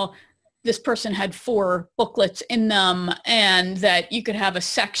about how this person had 4 booklets in them, and that you could have a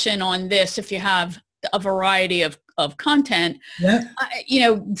section on this if you have a variety of content. Yeah. You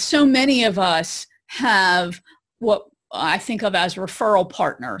know, so many of us have what I think of as referral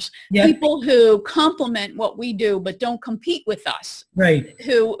partners, people who complement what we do but don't compete with us,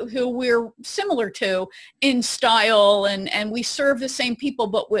 who we're similar to in style, and we serve the same people,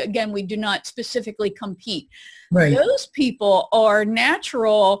 but again, we do not specifically compete. Those people are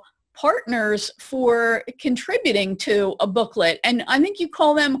natural partners for contributing to a booklet, and I think you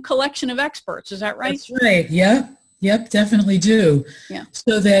call them a collection of experts. Is that right? That's right. Yep, definitely do. Yeah.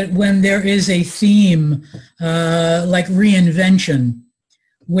 So that when there is a theme like reinvention,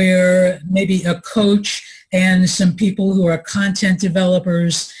 where maybe a coach and some people who are content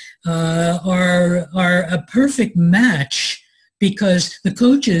developers are a perfect match, because the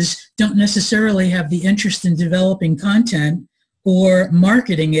coaches don't necessarily have the interest in developing content or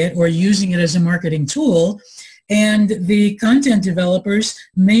marketing it or using it as a marketing tool, and the content developers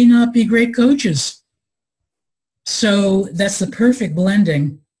may not be great coaches. So that's the perfect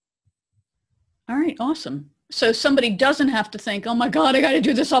blending. All right, awesome. So somebody doesn't have to think, oh my God, I got to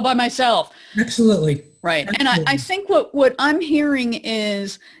do this all by myself. Absolutely. Right. Absolutely. And I think what I'm hearing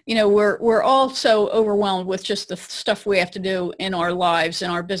is, you know, we're all so overwhelmed with just the stuff we have to do in our lives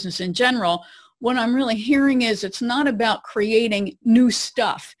and our business in general. What I'm really hearing is it's not about creating new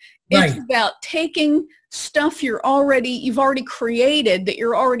stuff. It's about taking stuff you've already created, that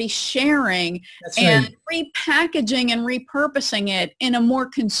you're already sharing, and repackaging and repurposing it in a more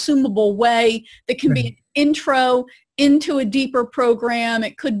consumable way that can be an intro into a deeper program.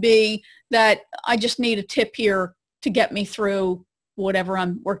 It could be that I just need a tip here to get me through whatever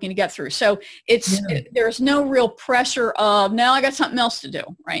I'm working to get through. So there's no real pressure of, now I got something else to do,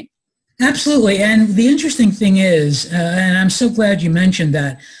 right? Absolutely. And the interesting thing is, and I'm so glad you mentioned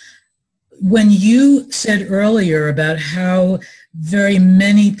that, when you said earlier about how very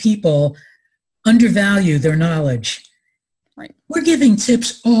many people undervalue their knowledge, we're giving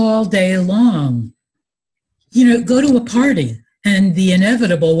tips all day long. You know, go to a party and the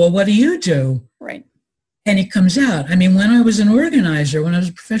inevitable, well, what do you do? Right. And it comes out. I mean, when I was an organizer, when I was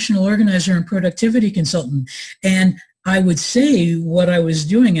a professional organizer and productivity consultant, and I would say what I was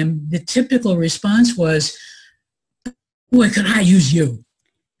doing, and the typical response was, boy, could I use you?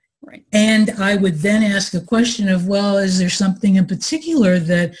 Right. And I would then ask a question of, well, is there something in particular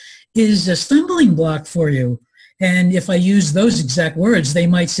that is a stumbling block for you? And if I use those exact words, they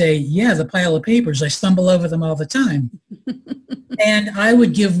might say, yeah, the pile of papers, I stumble over them all the time. And I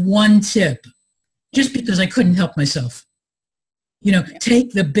would give one tip, just because I couldn't help myself. You know,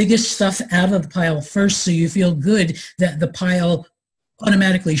 take the biggest stuff out of the pile first so you feel good that the pile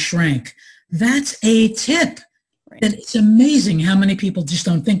automatically shrank. That's a tip. Right. And it's amazing how many people just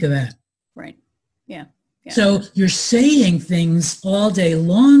don't think of that. Right. Yeah. Yeah. So you're saying things all day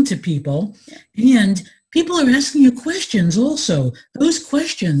long to people, and people are asking you questions also. Those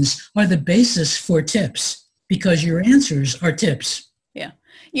questions are the basis for tips because your answers are tips. Yeah.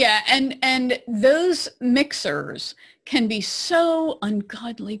 Yeah. And those mixers can be so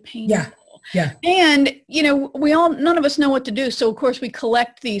ungodly painful. Yeah. Yeah. And, you know, none of us know what to do. So, of course, we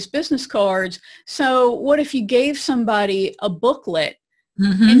collect these business cards. So what if you gave somebody a booklet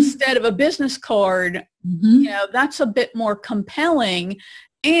instead of a business card? You know, that's a bit more compelling.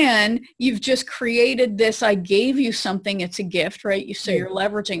 And you've just created this, I gave you something, it's a gift, right? So you're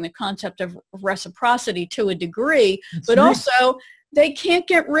leveraging the concept of reciprocity to a degree, but also they can't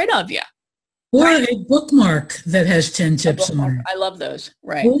get rid of you. Or a bookmark that has 10 tips on it. I love those.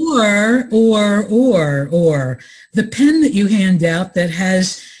 Right. Or the pen that you hand out that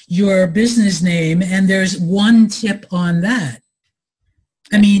has your business name and there's one tip on that.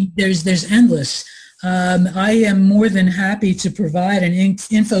 I mean, there's endless. I am more than happy to provide an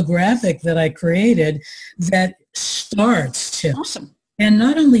infographic that I created that starts tips. Awesome. And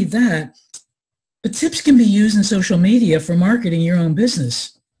not only that, but tips can be used in social media for marketing your own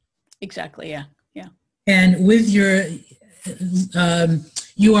business. Exactly. Yeah. Yeah. And with your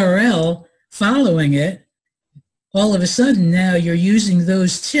URL following it, all of a sudden now you're using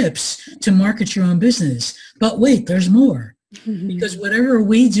those tips to market your own business. But wait, there's more. Because whatever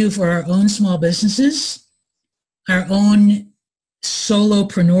we do for our own small businesses, our own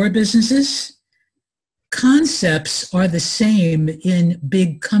solopreneur businesses, concepts are the same in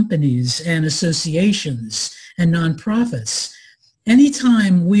big companies and associations and nonprofits.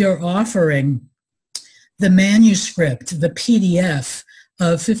 Anytime we are offering the manuscript, the PDF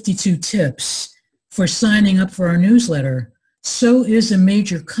of 52 tips for signing up for our newsletter, so is a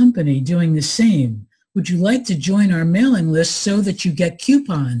major company doing the same. Would you like to join our mailing list so that you get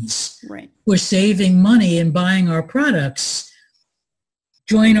coupons for saving money and buying our products?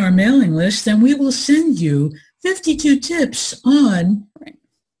 Join our mailing list and we will send you 52 tips on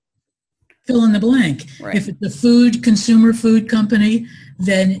fill in the blank. If it's a consumer food company,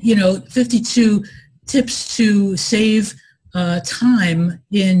 then, 52 tips to save time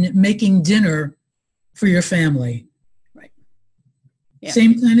in making dinner for your family.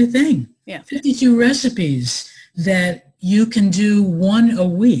 Same kind of thing. 52 recipes that you can do one a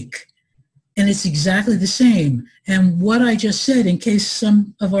week. And it's exactly the same. And what I just said, in case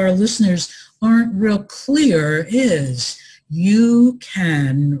some of our listeners aren't real clear, is you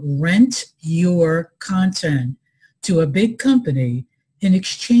can rent your content to a big company in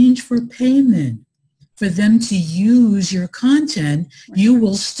exchange for payment for them to use your content. You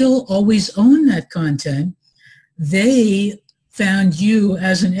will still always own that content. They found you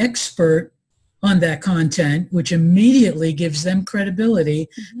as an expert on that content, which immediately gives them credibility.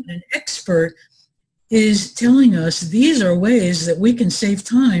 An expert is telling us these are ways that we can save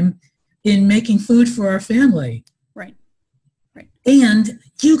time in making food for our family. And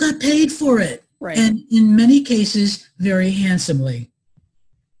you got paid for it. And in many cases, very handsomely.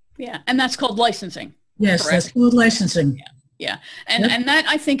 Yeah. And that's called licensing. Yes, that's called licensing. Yeah. And that,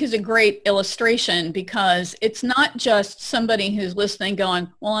 I think, is a great illustration because it's not just somebody who's listening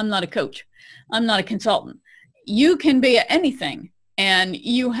going, well, I'm not a coach. I'm not a consultant. You can be anything, and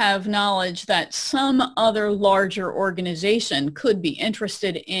you have knowledge that some other larger organization could be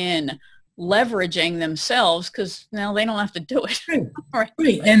interested in leveraging themselves because now they don't have to do it.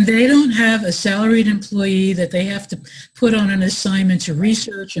 Right. And they don't have a salaried employee that they have to put on an assignment to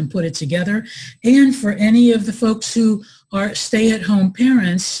research and put it together. And for any of the folks who are stay-at-home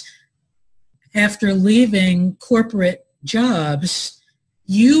parents, after leaving corporate jobs,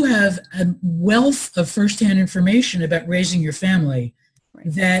 you have a wealth of firsthand information about raising your family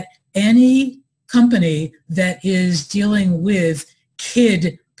that any company that is dealing with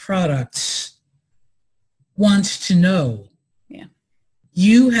kid products wants to know.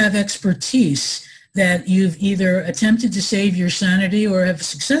 You have expertise that you've either attempted to save your sanity or have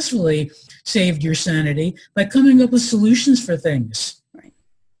successfully saved your sanity by coming up with solutions for things.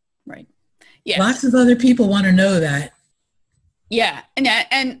 Yes. Lots of other people want to know that. Yeah.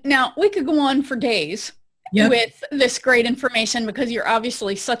 And now we could go on for days Yep. with this great information, because you're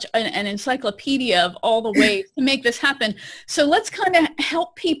obviously such an encyclopedia of all the ways to make this happen. So let's kind of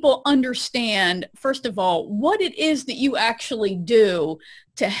help people understand, first of all, what it is that you actually do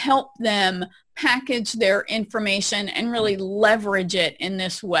to help them package their information and really leverage it in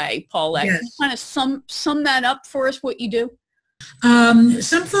this way. Paulette, Yes. can you kind of sum that up for us, what you do?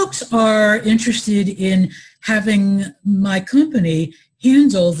 Some folks are interested in having my company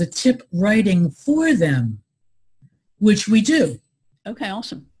handle the tip writing for them, which we do. Okay,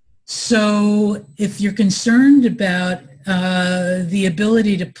 awesome. So if you're concerned about the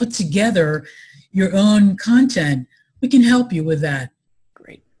ability to put together your own content, we can help you with that.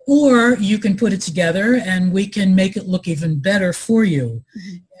 Great. Or you can put it together and we can make it look even better for you.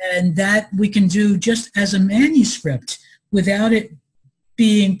 Mm-hmm. And that we can do just as a manuscript without it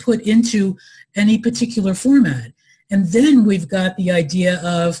being put into any particular format. And then we've got the idea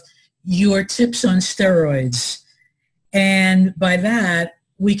of your tips on steroids. And by that,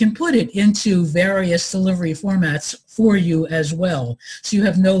 we can put it into various delivery formats for you as well. So you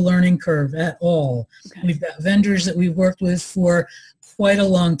have no learning curve at all. Okay. We've got vendors that we've worked with for quite a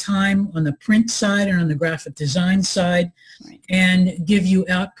long time on the print side and on the graphic design side, right, and give you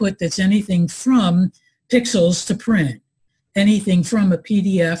output that's anything from pixels to print, anything from a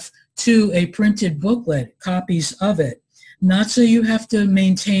PDF to a printed booklet, copies of it. Not so you have to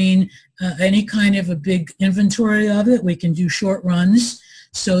maintain any kind of a big inventory of it. We can do short runs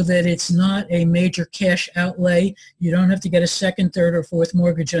so that it's not a major cash outlay. You don't have to get a second, third, or fourth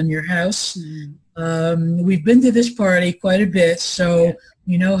mortgage on your house. We've been to this party quite a bit, so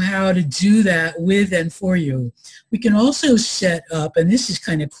you know how to do that with and for you. We can also set up, and this is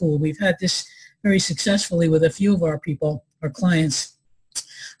kind of cool, we've had this very successfully with a few of our people, our clients,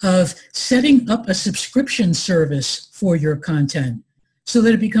 of setting up a subscription service for your content so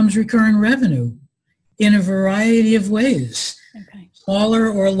that it becomes recurring revenue in a variety of ways. Okay. Smaller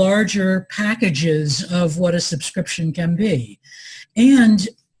or larger packages of what a subscription can be. And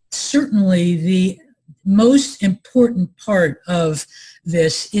certainly the most important part of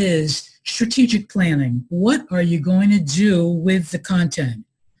this is strategic planning. What are you going to do with the content?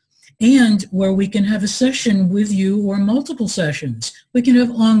 And where we can have a session with you or multiple sessions. We can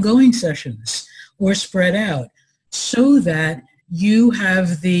have ongoing sessions or spread out so that you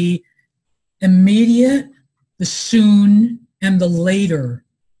have the immediate, the soon, and the later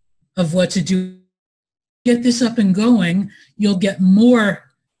of what to do. Get this up and going, you'll get more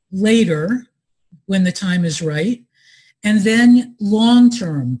later when the time is right. And then long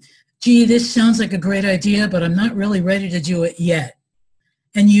term, gee, this sounds like a great idea, but I'm not really ready to do it yet.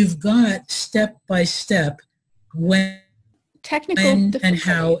 And you've got step by step when, technical and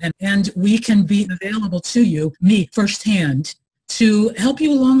how, and we can be available to you, me firsthand, to help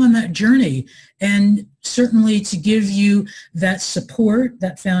you along on that journey, and certainly to give you that support,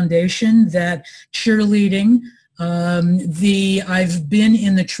 that foundation, that cheerleading. I've been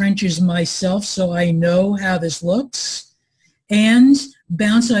in the trenches myself, so I know how this looks, and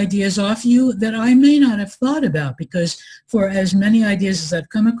bounce ideas off you that I may not have thought about, because for as many ideas as I've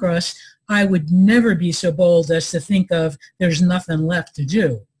come across, I would never be so bold as to think of there's nothing left to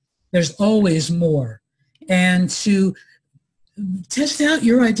do. There's always more. And to test out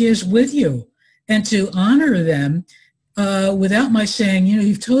your ideas with you and to honor them without my saying, you know,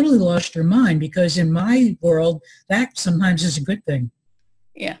 you've totally lost your mind, because in my world, that sometimes is a good thing.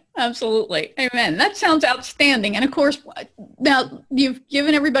 Yeah, absolutely. Amen. That sounds outstanding. And of course, now you've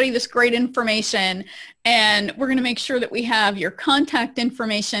given everybody this great information, and we're going to make sure that we have your contact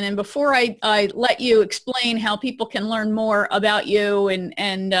information. And before I let you explain how people can learn more about you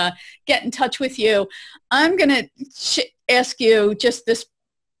and get in touch with you, I'm going to ask you just this.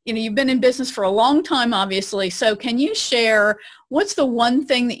 You know, you've been in business for a long time, obviously. So can you share what's the one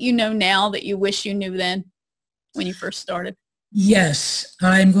thing that you know now that you wish you knew then when you first started? Yes,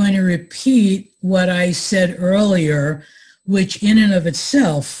 I'm going to repeat what I said earlier, which in and of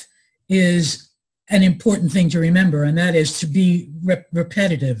itself is an important thing to remember, and that is to be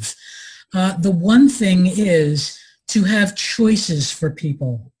repetitive. The one thing is to have choices for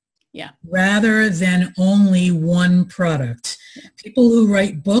people, rather than only one product. Yeah. People who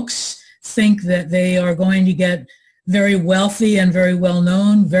write books think that they are going to get very wealthy and very well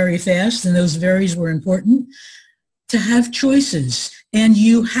known very fast, and those varies were important. To have choices, and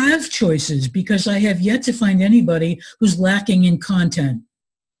you have choices, because I have yet to find anybody who's lacking in content.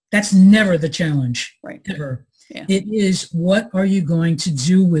 That's never the challenge, right? Ever. Yeah. It is, what are you going to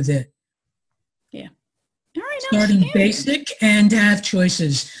do with it? Yeah. All right. Starting basic and have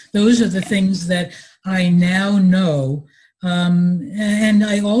choices. Those are the things that I now know And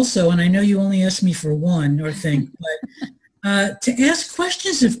I also, and I know you only asked me for one or think, but to ask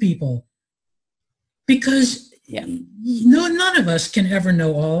questions of people, because none of us can ever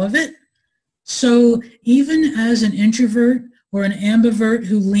know all of it. So even as an introvert or an ambivert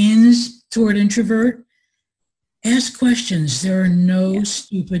who leans toward introvert, ask questions. There are no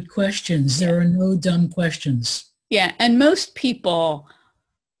stupid questions. There are no dumb questions. Yeah, and most people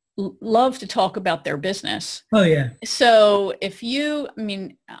love to talk about their business. Oh, yeah. So if you, I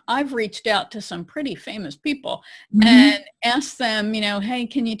mean, I've reached out to some pretty famous people and asked them, you know, hey,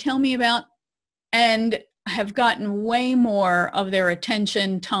 can you tell me about, and have gotten way more of their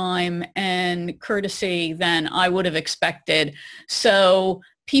attention, time, and courtesy than I would have expected. So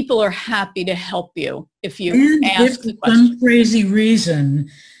people are happy to help you if you ask the question. For some crazy reason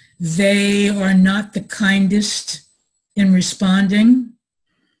they are not the kindest in responding,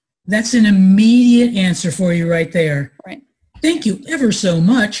 that's an immediate answer for you right there. Right. Thank you ever so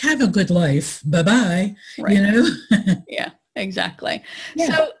much. Have a good life. Bye-bye. Right. You know? Yeah, exactly. Yeah.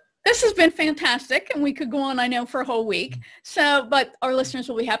 So this has been fantastic, and we could go on, I know, for a whole week. So, but our listeners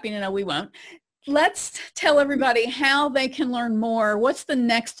will be happy to know we won't. Let's tell everybody how they can learn more. What's the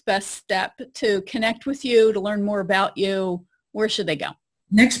next best step to connect with you, to learn more about you? Where should they go?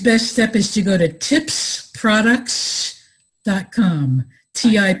 Next best step is to go to tipsproducts.com.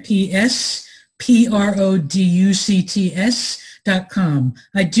 tipsproducts.com.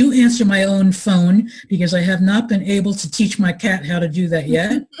 I do answer my own phone because I have not been able to teach my cat how to do that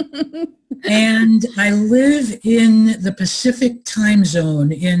yet. And I live in the Pacific time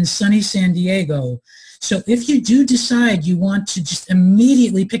zone in sunny San Diego. So if you do decide you want to just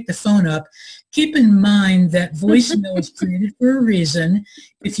immediately pick the phone up, keep in mind that voicemail is created for a reason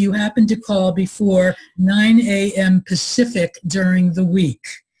if you happen to call before 9 a.m. Pacific during the week.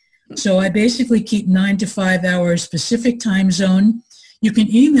 So I basically keep 9 to 5 hours Pacific time zone. You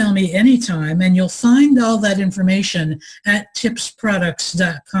can email me anytime, and you'll find all that information at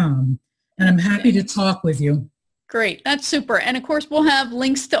tipsproducts.com. And I'm happy to talk with you. Great. That's super. And of course, we'll have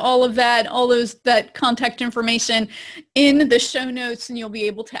links to all of that, that contact information in the show notes, and you'll be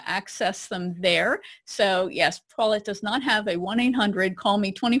able to access them there. So yes, Paulette does not have a 1-800 call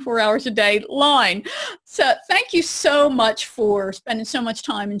me 24 hours a day line. So thank you so much for spending so much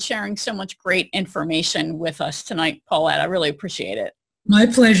time and sharing so much great information with us tonight, Paulette. I really appreciate it. My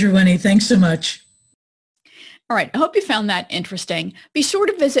pleasure, Winnie. Thanks so much. All right. I hope you found that interesting. Be sure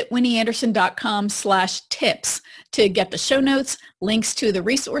to visit winnieanderson.com/tips to get the show notes, links to the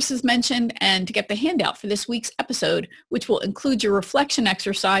resources mentioned, and to get the handout for this week's episode, which will include your reflection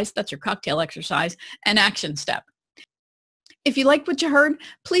exercise, that's your cocktail exercise, and action step. If you liked what you heard,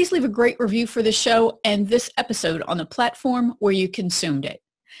 please leave a great review for the show and this episode on the platform where you consumed it.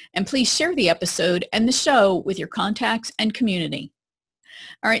 And please share the episode and the show with your contacts and community.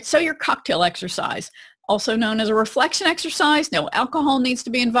 All right. So your cocktail exercise, also known as a reflection exercise. No alcohol needs to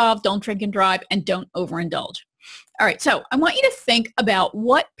be involved. Don't drink and drive, and don't overindulge. All right, so I want you to think about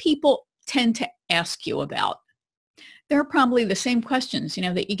what people tend to ask you about. They're probably the same questions,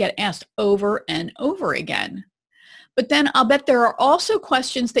 that you get asked over and over again. But then I'll bet there are also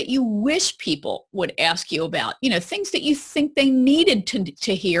questions that you wish people would ask you about, things that you think they needed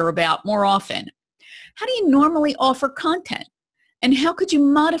to hear about more often. How do you normally offer content? And how could you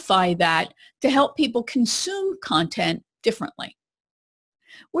modify that to help people consume content differently?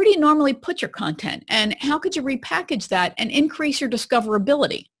 Where do you normally put your content? And how could you repackage that and increase your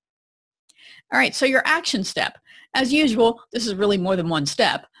discoverability? All right, so your action step. As usual, this is really more than one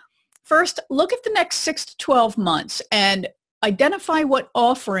step. First, look at the next 6 to 12 months and identify what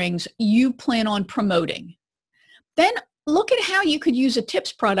offerings you plan on promoting. Then look at how you could use a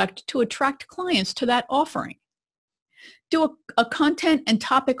tips product to attract clients to that offering. Do a content and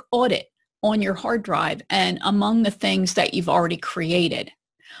topic audit on your hard drive and among the things that you've already created.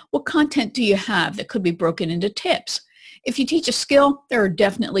 What content do you have that could be broken into tips? If you teach a skill, there are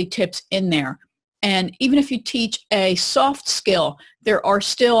definitely tips in there. And even if you teach a soft skill, there are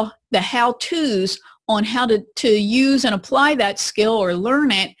still the how-tos on how to use and apply that skill or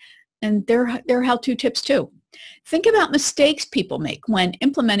learn it, and they're how-to tips too. Think about mistakes people make when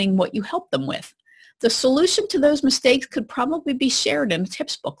implementing what you help them with. The solution to those mistakes could probably be shared in a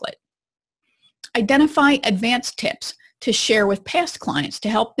tips booklet. Identify advanced tips to share with past clients to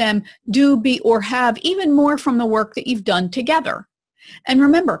help them do, be, or have even more from the work that you've done together. And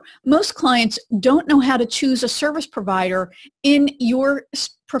remember, most clients don't know how to choose a service provider in your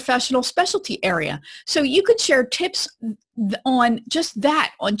professional specialty area. So you could share tips on just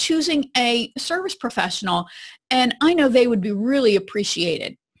that, on choosing a service professional, and I know they would be really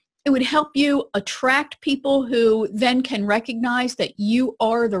appreciated. It would help you attract people who then can recognize that you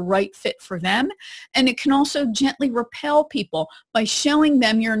are the right fit for them. And it can also gently repel people by showing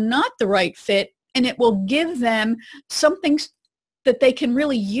them you're not the right fit, and it will give them something that they can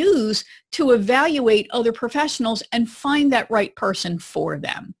really use to evaluate other professionals and find that right person for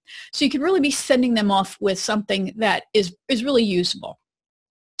them. So you could really be sending them off with something that is really usable.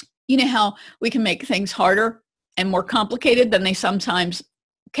 You know how we can make things harder and more complicated than they sometimes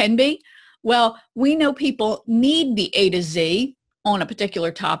can be? Well, we know people need the A to Z on a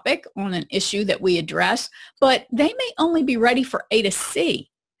particular topic, on an issue that we address, but they may only be ready for A to C.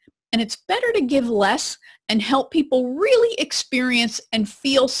 And it's better to give less and help people really experience and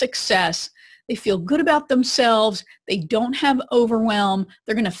feel success. They feel good about themselves. They don't have overwhelm.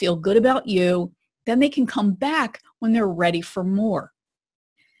 They're going to feel good about you. Then they can come back when they're ready for more.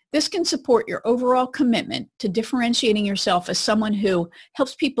 This can support your overall commitment to differentiating yourself as someone who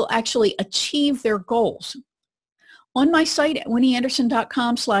helps people actually achieve their goals. On my site at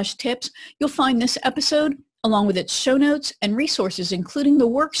winnieanderson.com/tips, you'll find this episode along with its show notes and resources, including the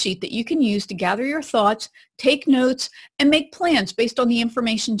worksheet that you can use to gather your thoughts, take notes, and make plans based on the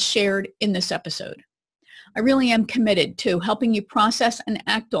information shared in this episode. I really am committed to helping you process and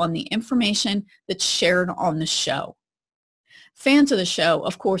act on the information that's shared on the show. Fans of the show,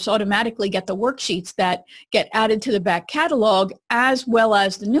 of course, automatically get the worksheets that get added to the back catalog, as well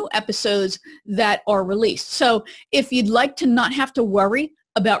as the new episodes that are released. So if you'd like to not have to worry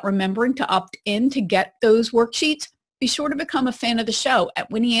about remembering to opt in to get those worksheets, be sure to become a fan of the show at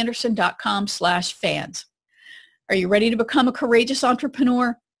winnieanderson.com/fans. Are you ready to become a courageous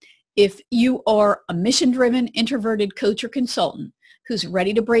entrepreneur? If you are a mission-driven, introverted coach or consultant who's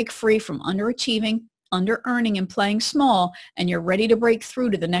ready to break free from underachieving, under-earning, and playing small, and you're ready to break through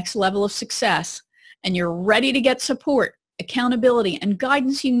to the next level of success, and you're ready to get support, accountability, and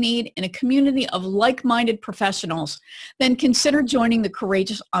guidance you need in a community of like-minded professionals, then consider joining the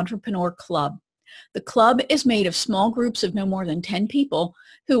Courageous Entrepreneur Club. The club is made of small groups of no more than 10 people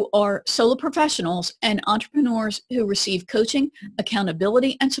who are solo professionals and entrepreneurs who receive coaching,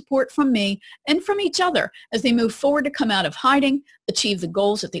 accountability, and support from me and from each other as they move forward to come out of hiding, achieve the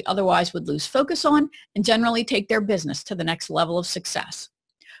goals that they otherwise would lose focus on, and generally take their business to the next level of success.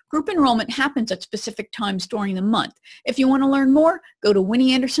 Group enrollment happens at specific times during the month. If you want to learn more, go to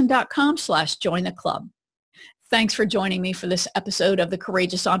winnieanderson.com/join the club. Thanks for joining me for this episode of the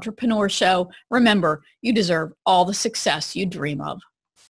Courageous Entrepreneur Show. Remember, you deserve all the success you dream of.